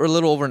 we're a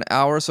little over an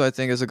hour, so I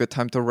think it's a good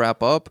time to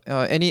wrap up.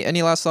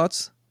 Any last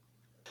thoughts?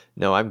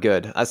 No, I'm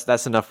good.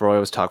 That's enough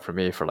Royals talk for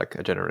me for like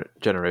a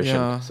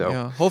generation.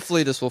 Yeah.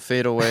 Hopefully this will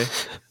fade away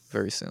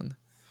very soon.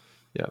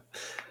 Yeah.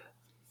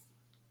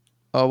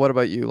 What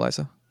about you,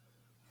 Liza?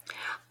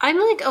 I'm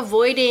like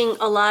avoiding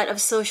a lot of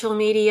social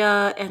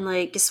media and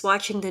like just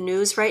watching the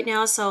news right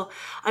now. So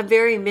I'm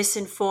very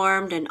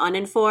misinformed and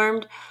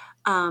uninformed,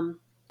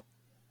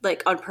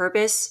 like on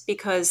purpose,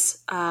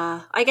 because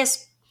I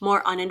guess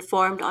more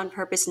uninformed on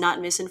purpose, not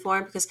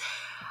misinformed, because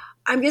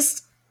I'm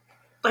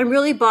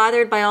really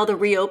bothered by all the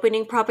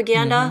reopening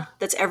propaganda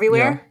that's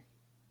everywhere.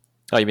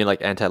 Oh, you mean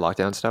like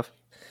anti-lockdown stuff?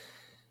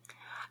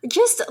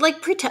 Just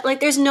like pretend like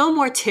there's no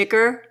more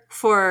ticker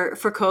for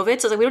COVID.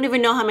 So like we don't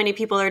even know how many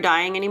people are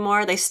dying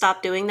anymore. They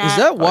stopped doing that. Is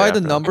that why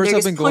the numbers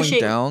have been going pushing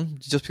down?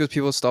 Just because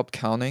people stopped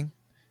counting?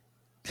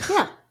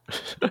 Yeah.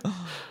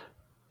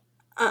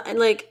 And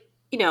like,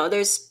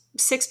 there's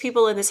 6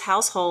 people in this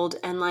household,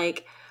 and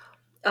like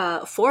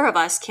 4 of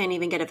us can't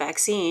even get a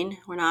vaccine.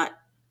 We're not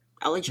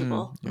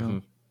eligible.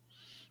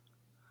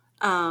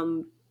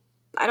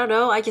 I don't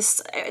know.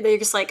 They're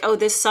just like, oh,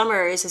 this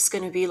summer is just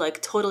going to be like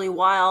totally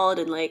wild.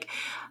 And like,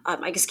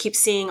 I just keep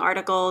seeing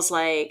articles.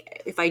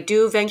 Like if I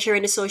do venture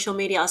into social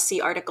media, I'll see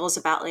articles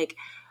about like,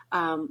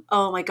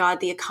 oh my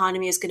God, the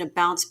economy is going to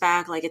bounce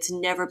back like it's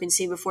never been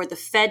seen before. The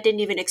Fed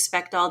didn't even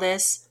expect all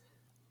this.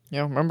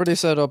 Yeah. Remember they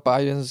said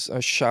Biden's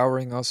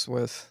showering us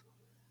with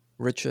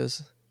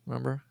riches.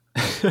 Remember?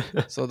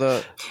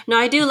 No,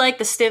 I do like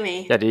the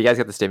stimmy. Yeah. Did you guys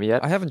get the stimmy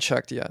yet? I haven't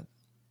checked yet.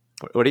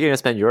 What are you going to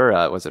spend your,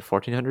 was it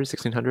 1,400,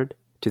 1,600,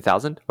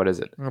 2,000? What is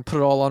it? I'm going to put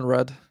it all on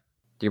red.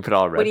 You can put it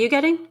all on red. What are you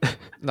getting?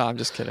 No, I'm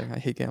just kidding. I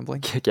hate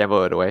gambling.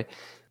 Gamble it away.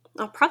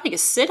 I'll probably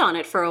just sit on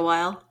it for a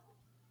while.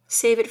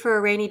 Save it for a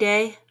rainy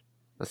day.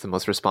 That's the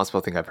most responsible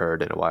thing I've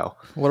heard in a while.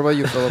 What about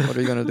you, Philip? What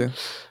are you going to do?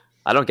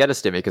 I don't get a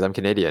stimmy because I'm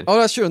Canadian. Oh,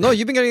 that's true. No, haven't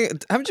you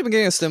been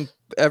getting a stim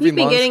every month?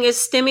 You've been getting a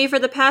stimmy for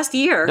the past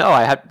year. No,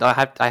 I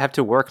have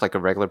to work like a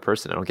regular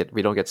person.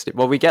 We don't get stimmy.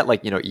 Well, we get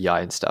like,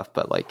 EI and stuff,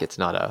 but like it's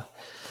not a...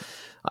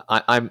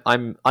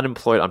 I'm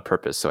unemployed on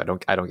purpose, so I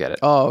don't get it.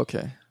 Oh,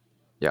 okay.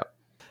 Yeah.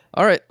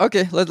 All right.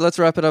 Okay. Let's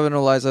wrap it up. And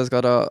Eliza's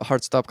got a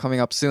hard stop coming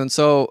up soon.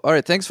 So, all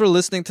right. Thanks for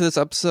listening to this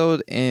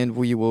episode, and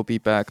we will be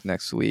back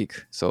next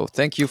week. So,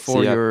 thank you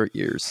for your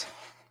ears.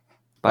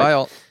 Bye. Bye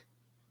all.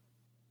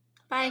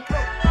 Bye.